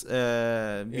renounce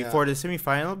before the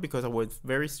semi-final because I was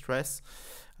very stressed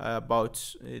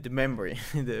about the memory,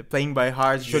 the playing by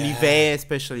heart, Jolivet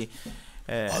especially.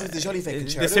 The Jolivet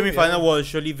concerto. The semi-final was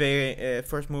Jolivet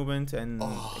first movement and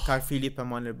Carl Philipp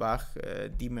Emanuel Bach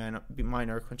D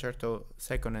minor concerto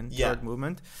second and third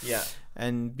movement. Yeah.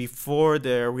 And before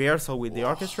the rehearsal with the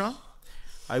orchestra,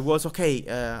 I was okay.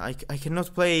 I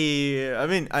cannot play. I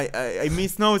mean, I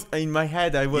missed notes in my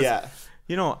head. I was.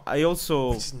 You know, I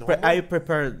also I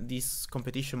prepared this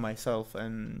competition myself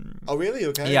and. Oh really?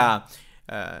 Okay. Yeah.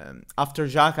 After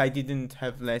Jacques, I didn't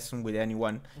have lesson with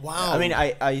anyone. Wow. I mean,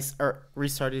 I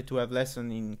restarted to have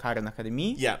lesson in Karajan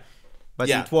Academy. Yeah. But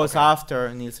it was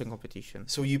after Nielsen competition.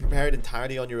 So you prepared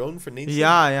entirely on your own for Nielsen?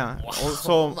 Yeah. Wow.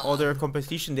 Also, other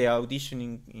competition, they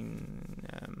auditioning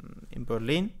in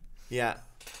Berlin. Yeah.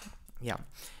 Yeah.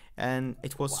 And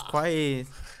it was quite...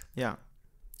 Yeah.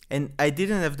 And I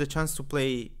didn't have the chance to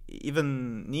play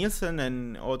even Nielsen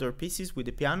and other pieces with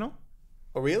the piano.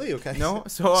 Oh really? Okay. No,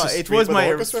 so it was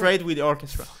my straight with the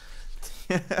orchestra.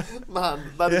 Man,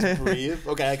 that is brave.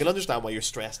 Okay, I can understand why you're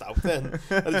stressed out then.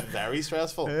 That is very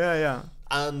stressful. Yeah.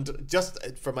 And just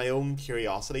for my own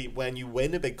curiosity, when you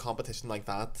win a big competition like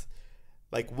that,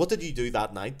 like what did you do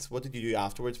that night? What did you do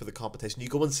afterwards for the competition? You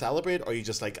go and celebrate, or are you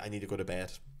just like, I need to go to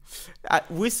bed?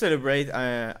 We celebrate.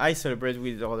 I celebrate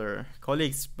with other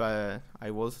colleagues, but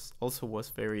I was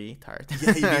very tired.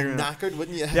 Yeah, you'd be knackered,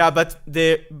 wouldn't you? Yeah, but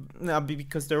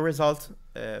because the result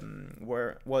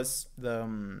was the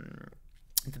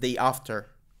day after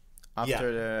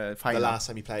the final. The last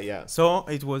time you played, yeah. So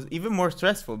it was even more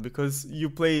stressful because you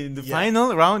play the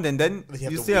final round and then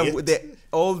you still have the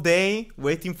all day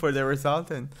waiting for the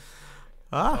result and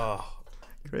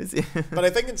crazy. But I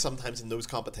think sometimes in those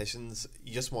competitions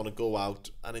you just want to go out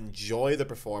and enjoy the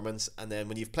performance, and then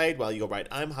when you've played well, you go, right,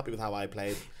 I'm happy with how I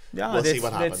played. Yeah, we'll see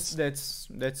what happens. That's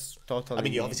totally. I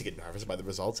mean, you obviously get nervous about the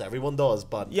results. Everyone does,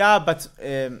 but but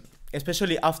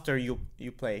especially after you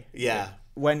play. Yeah.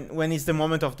 When it's the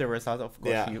moment of the result, of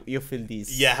course, you feel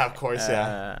this. Yeah, of course,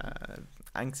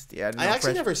 angst. I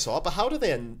actually never saw it, but how did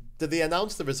they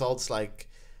announce the results? Like,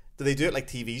 do they do it like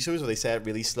TV shows where they say it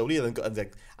really slowly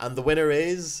and the winner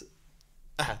is,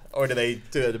 or do they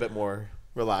do it a bit more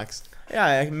relaxed?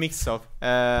 Yeah, a mix of.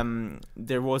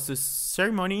 There was a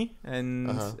ceremony and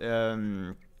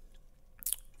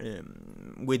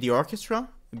with the orchestra,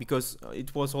 because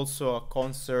it was also a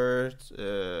concert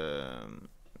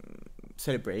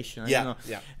celebration.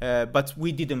 But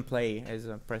we didn't play as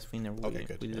a prize winner. Okay,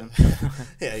 good. We didn't.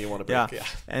 Yeah, you want to break. Yeah.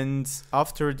 And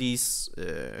after this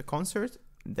concert,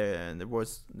 there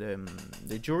was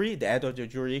the jury, the head of the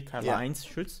jury, Karl-Heinz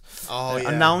Schütz,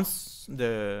 announced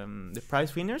the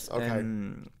prize winners. Okay.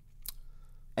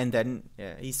 And then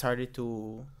he started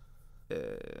to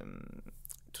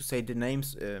say the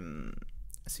names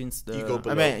since the. You go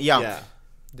below.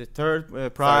 The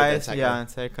third prize, and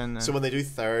second. So when they do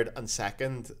third and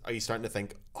second, are you starting to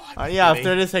think,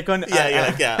 after the second, you're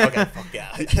like, okay, fuck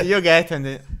yeah. You get and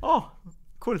then,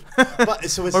 cool. But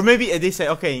so or maybe they say,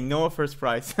 okay, no first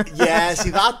prize. Yeah,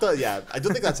 see that. I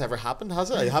don't think that's ever happened,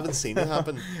 has it? I haven't seen it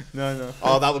happen. No.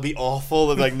 Oh, that would be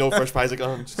awful. Like no first prize. Like,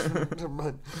 never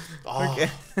mind. Oh,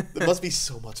 okay. It must be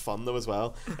so much fun though as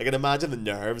well. I can imagine the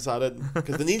nerves at it,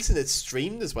 because the Nielsen, it's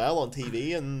streamed as well on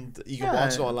TV and you can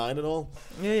watch it online and all.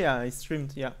 Yeah, it's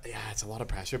streamed. Yeah, it's a lot of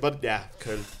pressure, but yeah,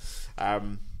 cool.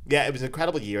 It was an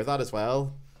incredible year that as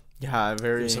well. Yeah,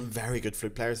 there were some very good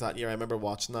flute players that year. I remember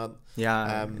watching that.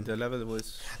 Yeah, the level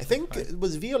was. I think it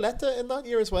was Violetta in that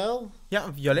year as well.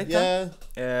 Yeah, Violetta.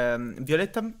 Yeah.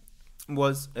 Violetta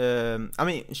was I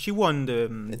mean, she won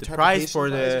the prize for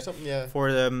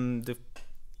the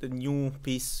new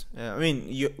piece. I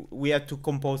mean, we had to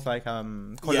compose like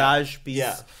collage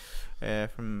piece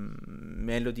from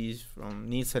melodies from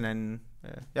Nielsen, and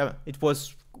it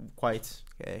was quite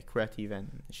creative,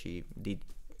 and she did.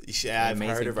 I've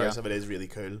heard her version of it. Is really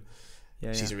cool.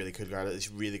 She's a really cool girl.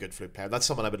 She's a really good flute player. That's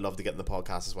someone I would love to get in the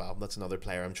podcast as well. That's another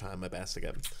player I'm trying my best to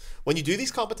get. When you do these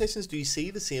competitions, do you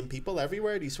see the same people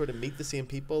everywhere? Do you sort of meet the same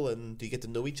people, and do you get to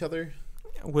know each other?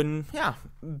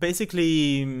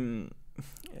 Basically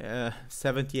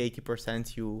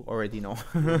 70-80% you already know.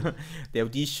 The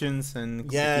auditions and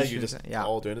competitions. You're just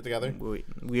all doing it together.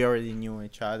 We already knew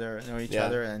each other,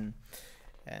 and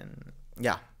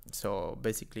so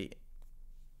basically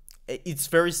it's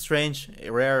very strange,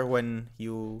 rare when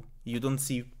you don't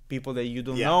see people that you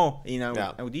don't know in an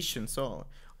audition. So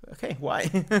why?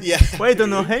 Why I don't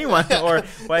know anyone, or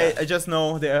why I just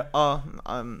know I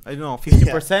don't know,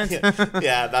 50%.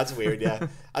 Yeah, that's weird. Yeah,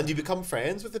 and you become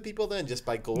friends with the people then just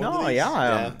by going. No, to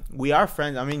these? We are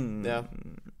friends. I mean,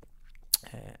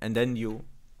 and then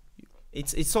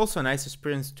it's also a nice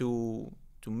experience to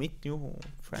meet new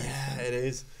friends. Yeah, it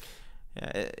is.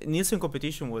 Nielsen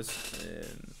Competition was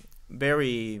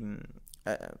very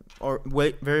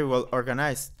well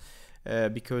organized,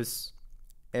 because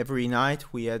every night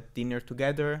we had dinner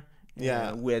together. We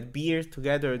had beer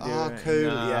together there in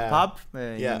a pub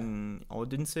in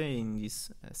Odense, in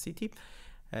this city,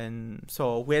 and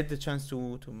so we had the chance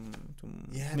to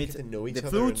meet the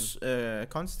flutes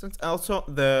constants, also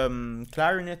the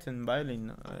clarinet and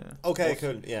violin.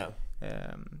 Cool.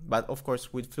 But of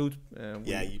course with flute,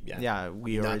 we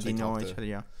already know each other.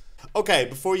 Yeah. Okay,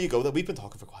 before you go, that we've been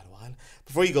talking for quite a while.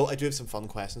 Before you go, I do have some fun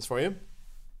questions for you.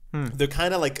 They're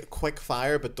kind of like quick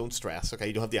fire, but don't stress. Okay,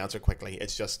 you don't have to answer quickly.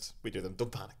 It's just we do them.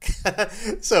 Don't panic.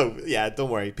 So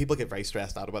don't worry. People get very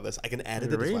stressed out about this. I can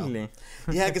edit it as well.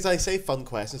 Yeah, because I say fun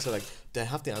questions. So like, do I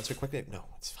have to answer quickly? No,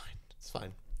 it's fine. It's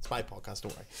fine. It's my podcast.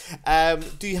 Don't worry.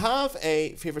 Do you have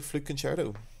a favorite flute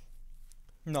concerto?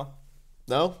 No.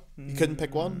 No, you couldn't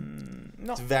pick one.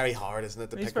 No, it's very hard, isn't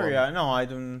it? To pick one. No, I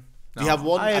don't. Do you have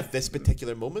one at this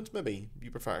particular moment? Maybe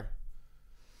you prefer.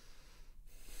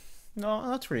 No,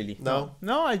 not really. No.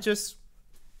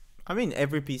 I mean,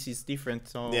 every piece is different.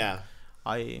 So there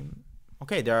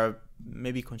are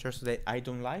maybe concertos that I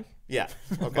don't like. Yeah.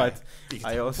 Okay. But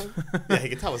I also. You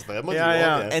can tell us them.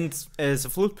 And as a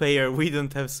flute player, we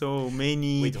don't have so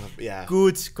many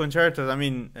good concertos. I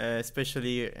mean,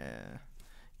 especially.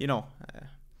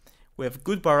 We have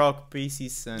good Baroque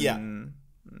pieces and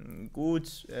good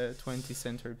 20th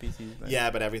century pieces.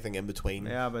 But everything in between.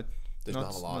 But there's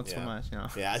not a lot. Not so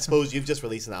much. I suppose you've just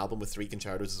released an album with 3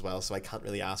 concertos as well, so I can't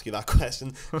really ask you that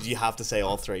question. You have to say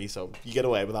all 3, so you get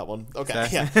away with that one.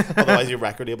 Okay, Otherwise, your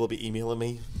record label will be emailing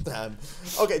me.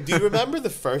 Okay, do you remember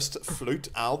the first flute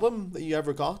album that you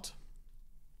ever got?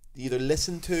 You either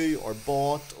listened to or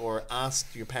bought or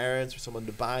asked your parents or someone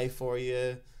to buy for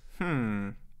you?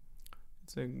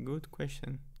 It's a good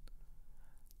question.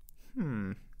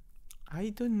 I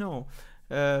don't know.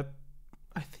 I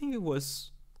think it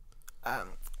was. I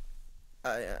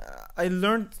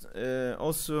learned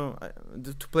also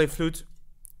to play flute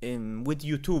with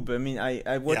YouTube. I mean,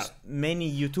 I watched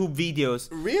many YouTube videos.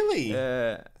 Really?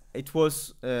 It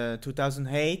was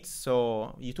 2008,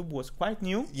 so YouTube was quite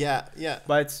new. Yeah.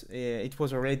 But it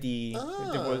was already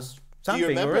there was something. Do you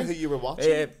remember who you were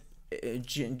watching?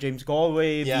 James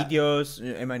Galway videos,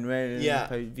 Emmanuel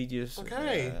Pahud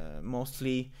videos,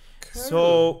 mostly. Cool.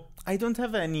 So I don't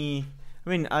have any. I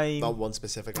mean, not one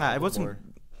specific. I wasn't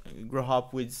grow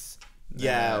up with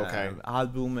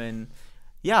album and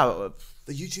the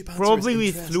YouTube answer probably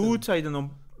with flute. I don't know.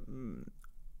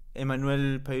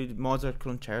 Emmanuel Pahud Mozart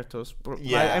concertos.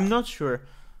 I'm not sure.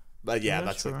 But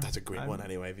that's a great one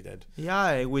anyway. If you did,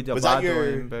 with was that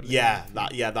your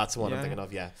that's the one I'm thinking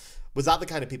of. Yeah. Was that the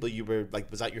kind of people you were like?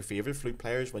 Was that your favorite flute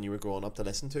players when you were growing up to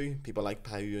listen to? People like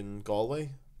Pahud and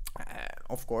Galway.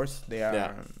 Of course, they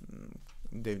are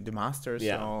the masters.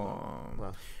 Yeah.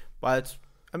 So, but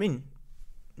I mean,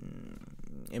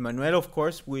 Emmanuel, of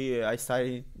course, I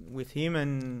studied with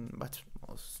him, but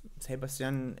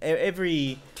Sebastian,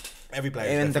 every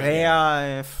player,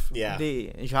 Andrea,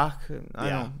 Jacques, I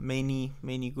don't know,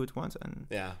 many good ones, and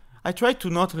I try to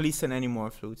not listen any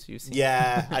more flutes. You see?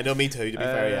 Yeah, I know. Me too. To be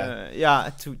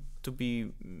fair, to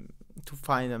be to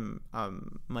find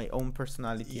my own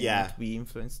personality and not to be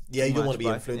influenced. Yeah, you don't want to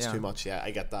be influenced too much. Yeah,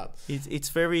 I get that. It's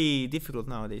very difficult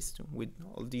nowadays with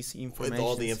all these information. With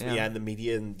all the and the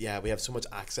media, and we have so much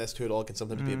access to it all. It can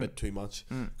sometimes be a bit too much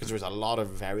because there's a lot of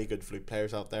very good flute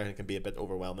players out there, and it can be a bit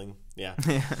overwhelming. Yeah.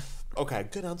 Okay,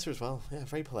 good answer as well. Yeah,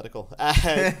 very political.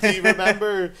 Do you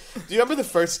remember the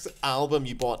first album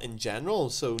you bought in general?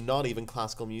 So not even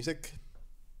classical music,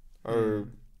 or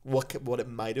what it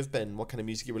might have been? What kind of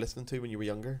music you were listening to when you were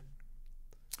younger?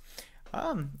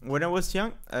 When I was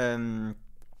young,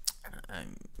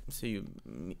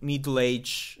 middle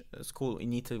age school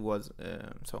in Italy was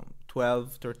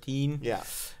 12, 13. Yeah.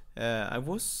 I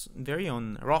was very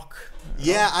on rock.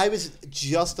 Yeah, I was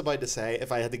just about to say,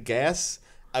 if I had to guess,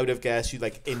 I would have guessed you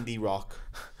like indie rock.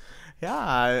 Yeah,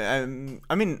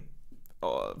 I mean,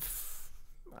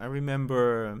 I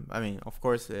remember. I mean, of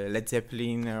course, Led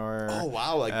Zeppelin or. Oh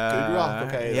wow! Like good rock.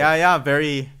 Okay. Yeah,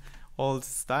 very old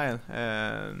style.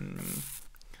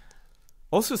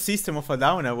 Also, System of a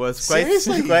Down. I was quite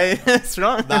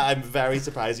strong. I'm very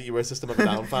surprised that you were a System of a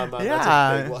Down fan, man. Yeah,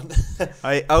 that's a big one.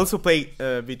 I also play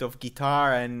a bit of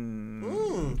guitar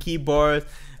and keyboard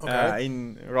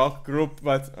in rock group,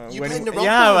 but you played in a rock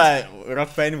band?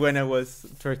 Rock band when I was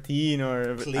 13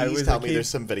 or. Please tell me there's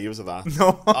some videos of that.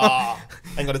 No.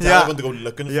 I'm gonna tell everyone to go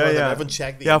looking for them. Everyone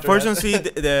check the internet. Fortunately,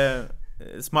 the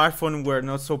smartphones were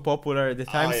not so popular at the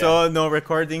time, so no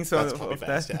recordings. That's probably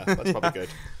best. Yeah, that's probably good.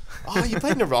 Oh, you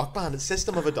played in a rock band. It's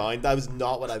System of a Down. That was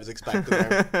not what I was expecting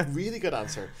there. Really good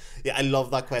answer. Yeah, I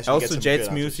love that question. Also, jazz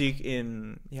music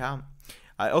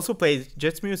I also played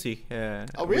jazz music.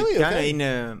 Oh, really? Okay.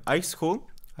 In high school,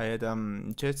 I had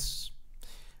jazz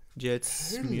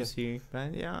music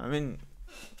band. Yeah, I mean,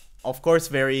 of course,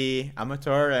 very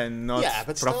amateur and not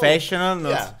professional.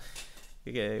 Still,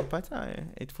 Okay, but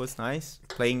it was nice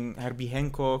playing Herbie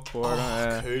Hancock or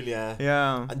cool,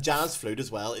 yeah. And jazz flute as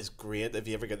well is great if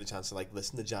you ever get the chance to like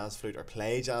listen to jazz flute or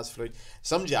play jazz flute.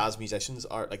 Some jazz musicians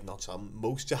are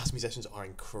most jazz musicians are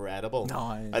incredible.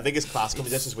 I think as classical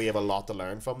musicians we have a lot to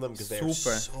learn from them because they're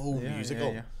so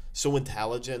musical. So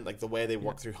intelligent, like the way they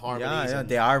work through harmonies.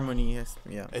 The harmony,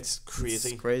 it's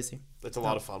crazy. It's crazy. It's a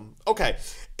lot of fun. Okay,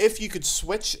 if you could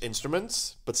switch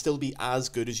instruments but still be as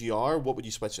good as you are, what would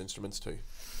you switch instruments to?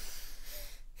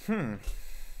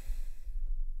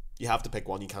 You have to pick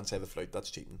one. You can't say the flute. That's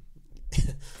cheating.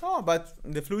 But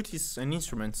the flute is an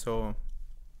instrument, so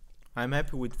I'm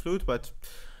happy with flute. But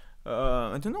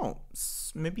I don't know.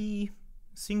 Maybe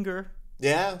singer.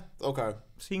 Yeah. Okay.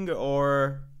 Singer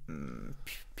or.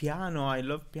 Piano, I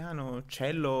love piano,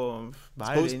 cello,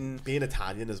 violin. Being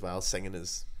Italian as well, singing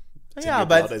is it's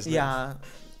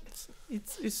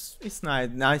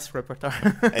nice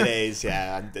repertoire. It is,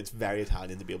 and it's very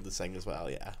Italian to be able to sing as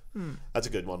well. Yeah, that's a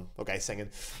good one. Okay, singing.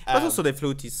 But also the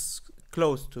flute is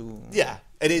close to. Yeah,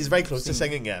 it is very close to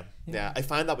singing. Yeah. I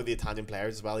find that with the Italian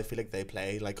players as well. I feel like they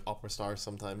play like opera stars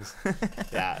sometimes.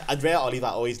 Andrea Oliva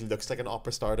always looks like an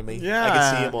opera star to me. I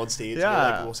can see him on stage.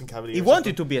 He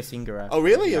wanted to be a singer. Oh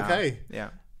really? Okay.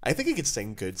 Yeah. I think he could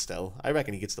sing good still. I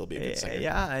reckon he could still be a good singer.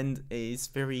 Yeah, and he's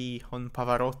very on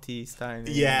Pavarotti style.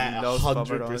 Yeah,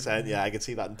 100%. Yeah, I could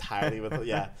see that entirely with it.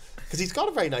 Yeah, because he's got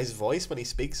a very nice voice when he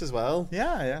speaks as well.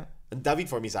 Yeah. And David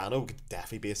Formizano could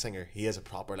definitely be a singer. He has a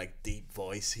proper like deep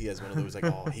voice. He has one of those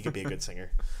like he could be a good singer.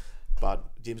 But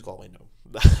James Galway, no.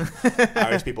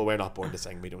 Irish people, we're not born to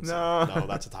sing. We don't sing. No,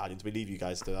 that's Italians. We leave you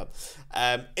guys to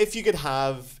that. If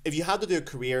you had to do a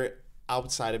career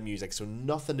outside of music, so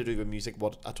nothing to do with music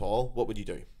at all, what would you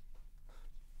do?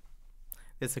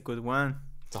 It's a good one.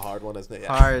 It's a hard one, isn't it?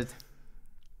 Yeah. Hard.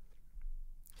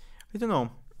 I don't know.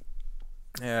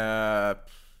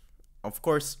 Of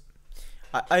course,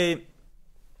 I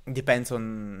depends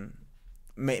on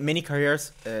many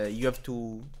careers. You have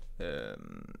to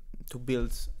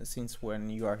build since when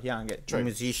you are young.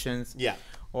 Musicians. Yeah.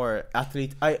 Or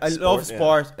athlete. I love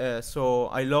sport, so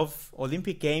I love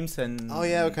Olympic Games and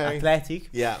athletic.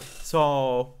 Yeah.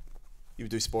 So you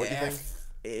would do sport, you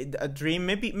think? A dream,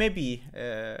 maybe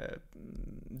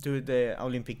do the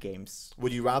Olympic Games.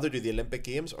 Would you rather do the Olympic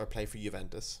Games or play for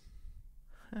Juventus?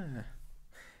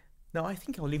 No, I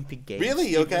think Olympic Games.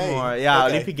 Really? Okay.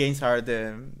 Olympic Games are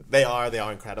They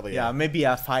are incredible. Yeah, maybe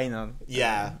a final.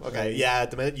 Yeah. Okay. Yeah.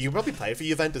 At the minute, you probably play for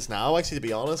Juventus now. Actually, to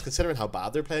be honest, considering how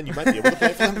bad they're playing, you might be able to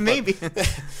play for them. Maybe.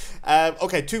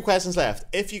 Okay. 2 questions left.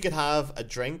 If you could have a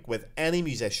drink with any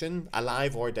musician,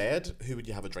 alive or dead, who would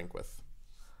you have a drink with?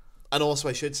 And also,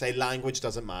 I should say, language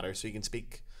doesn't matter, so you can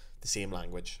speak the same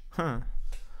language.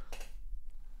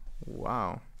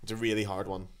 Wow. It's a really hard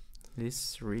one. This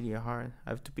is really hard.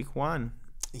 I have to pick one.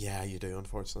 Yeah, you do,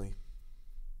 unfortunately.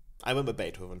 I went with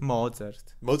Beethoven.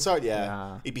 Mozart,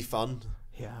 yeah. He'd be fun.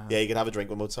 Yeah. Yeah, you could have a drink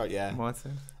with Mozart, yeah.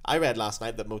 Mozart. I read last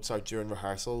night that Mozart during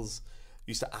rehearsals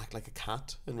used to act like a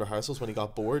cat in rehearsals when he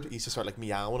got bored. He used to start like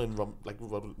meowing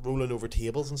and rolling over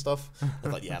tables and stuff. I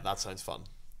thought, yeah, that sounds fun.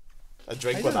 A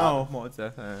drink with that.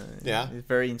 Mozart. Yeah. It's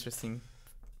very interesting.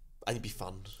 And he'd be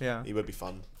fun. Yeah. He would be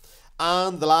fun.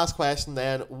 And the last question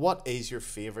then, what is your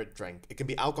favourite drink? It can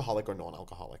be alcoholic or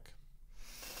non-alcoholic.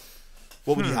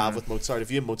 What would you have with Mozart?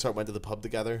 If you and Mozart went to the pub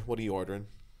together, what are you ordering?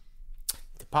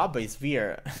 The pub is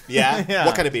beer. Yeah? Yeah.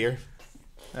 What kind of beer?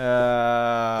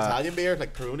 Italian beer?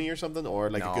 Like Peroni or something? Or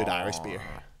like a good Irish beer?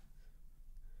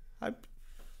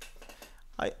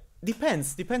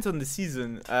 Depends on the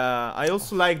season. I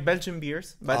also like Belgian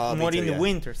beers, but more in the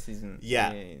winter season.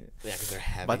 Yeah, because they're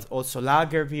heavy. But also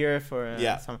lager beer for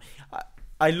some.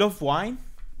 I love wine.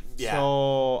 Yeah.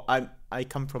 So I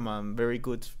come from a very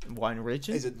good wine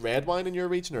region. Is it red wine in your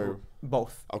region or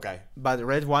both? Okay. But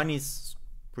red wine is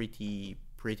pretty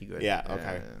good. Yeah.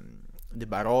 Okay. The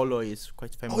Barolo is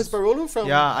quite famous. Oh, is Barolo from?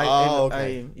 Yeah,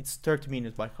 okay. It's 30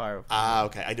 minutes by car.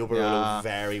 Okay. I know Barolo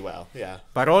very well. Yeah.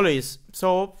 Barolo is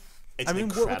so. It's an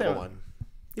incredible one.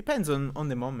 Depends on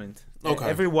the moment. Okay.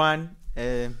 Everyone,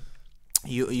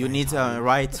 you need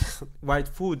right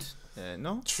food.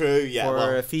 No. True. Yeah.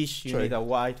 For a fish, you need a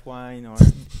white wine or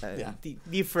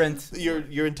different.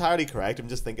 You're entirely correct. I'm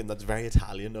just thinking that's very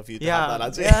Italian of you to have that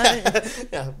answer.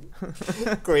 Yeah.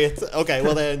 Great. Okay.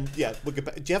 Well then, yeah. We'll get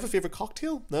back. Do you have a favorite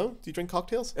cocktail? No. Do you drink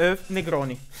cocktails?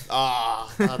 Negroni.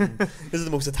 This is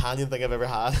the most Italian thing I've ever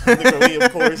had. Negroni,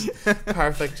 of course.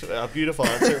 Perfect. Beautiful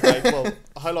answer. Right. Well,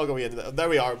 how long are we in? There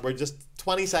we are. We're just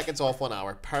 20 seconds off 1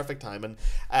 hour. Perfect timing.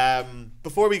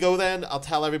 Before we go, then I'll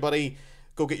tell everybody.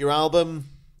 Go get your album,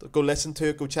 go listen to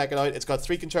it, go check it out. It's got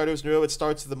 3 concertos in a row. It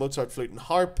starts with the Mozart Flute and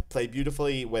Harp, played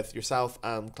beautifully with yourself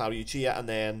and Claudio Chia, and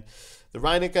then the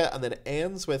Reinecke, and then it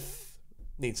ends with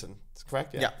Nielsen. Is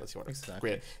correct? Yeah, that's the order. Exactly.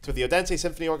 Great. So with the Odense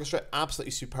Symphony Orchestra,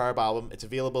 absolutely superb album. It's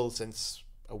available since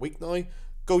a week now.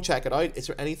 Go check it out. Is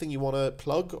there anything you want to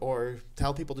plug or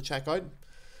tell people to check out?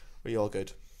 Or are you all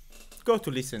good? Go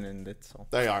to listen and that's all.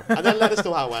 There you are. And then let us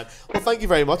know how it went. Well, thank you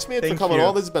very much, mate, for coming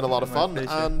on. This has been a lot of fun.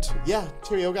 And yeah,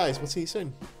 cheerio, guys. We'll see you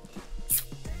soon.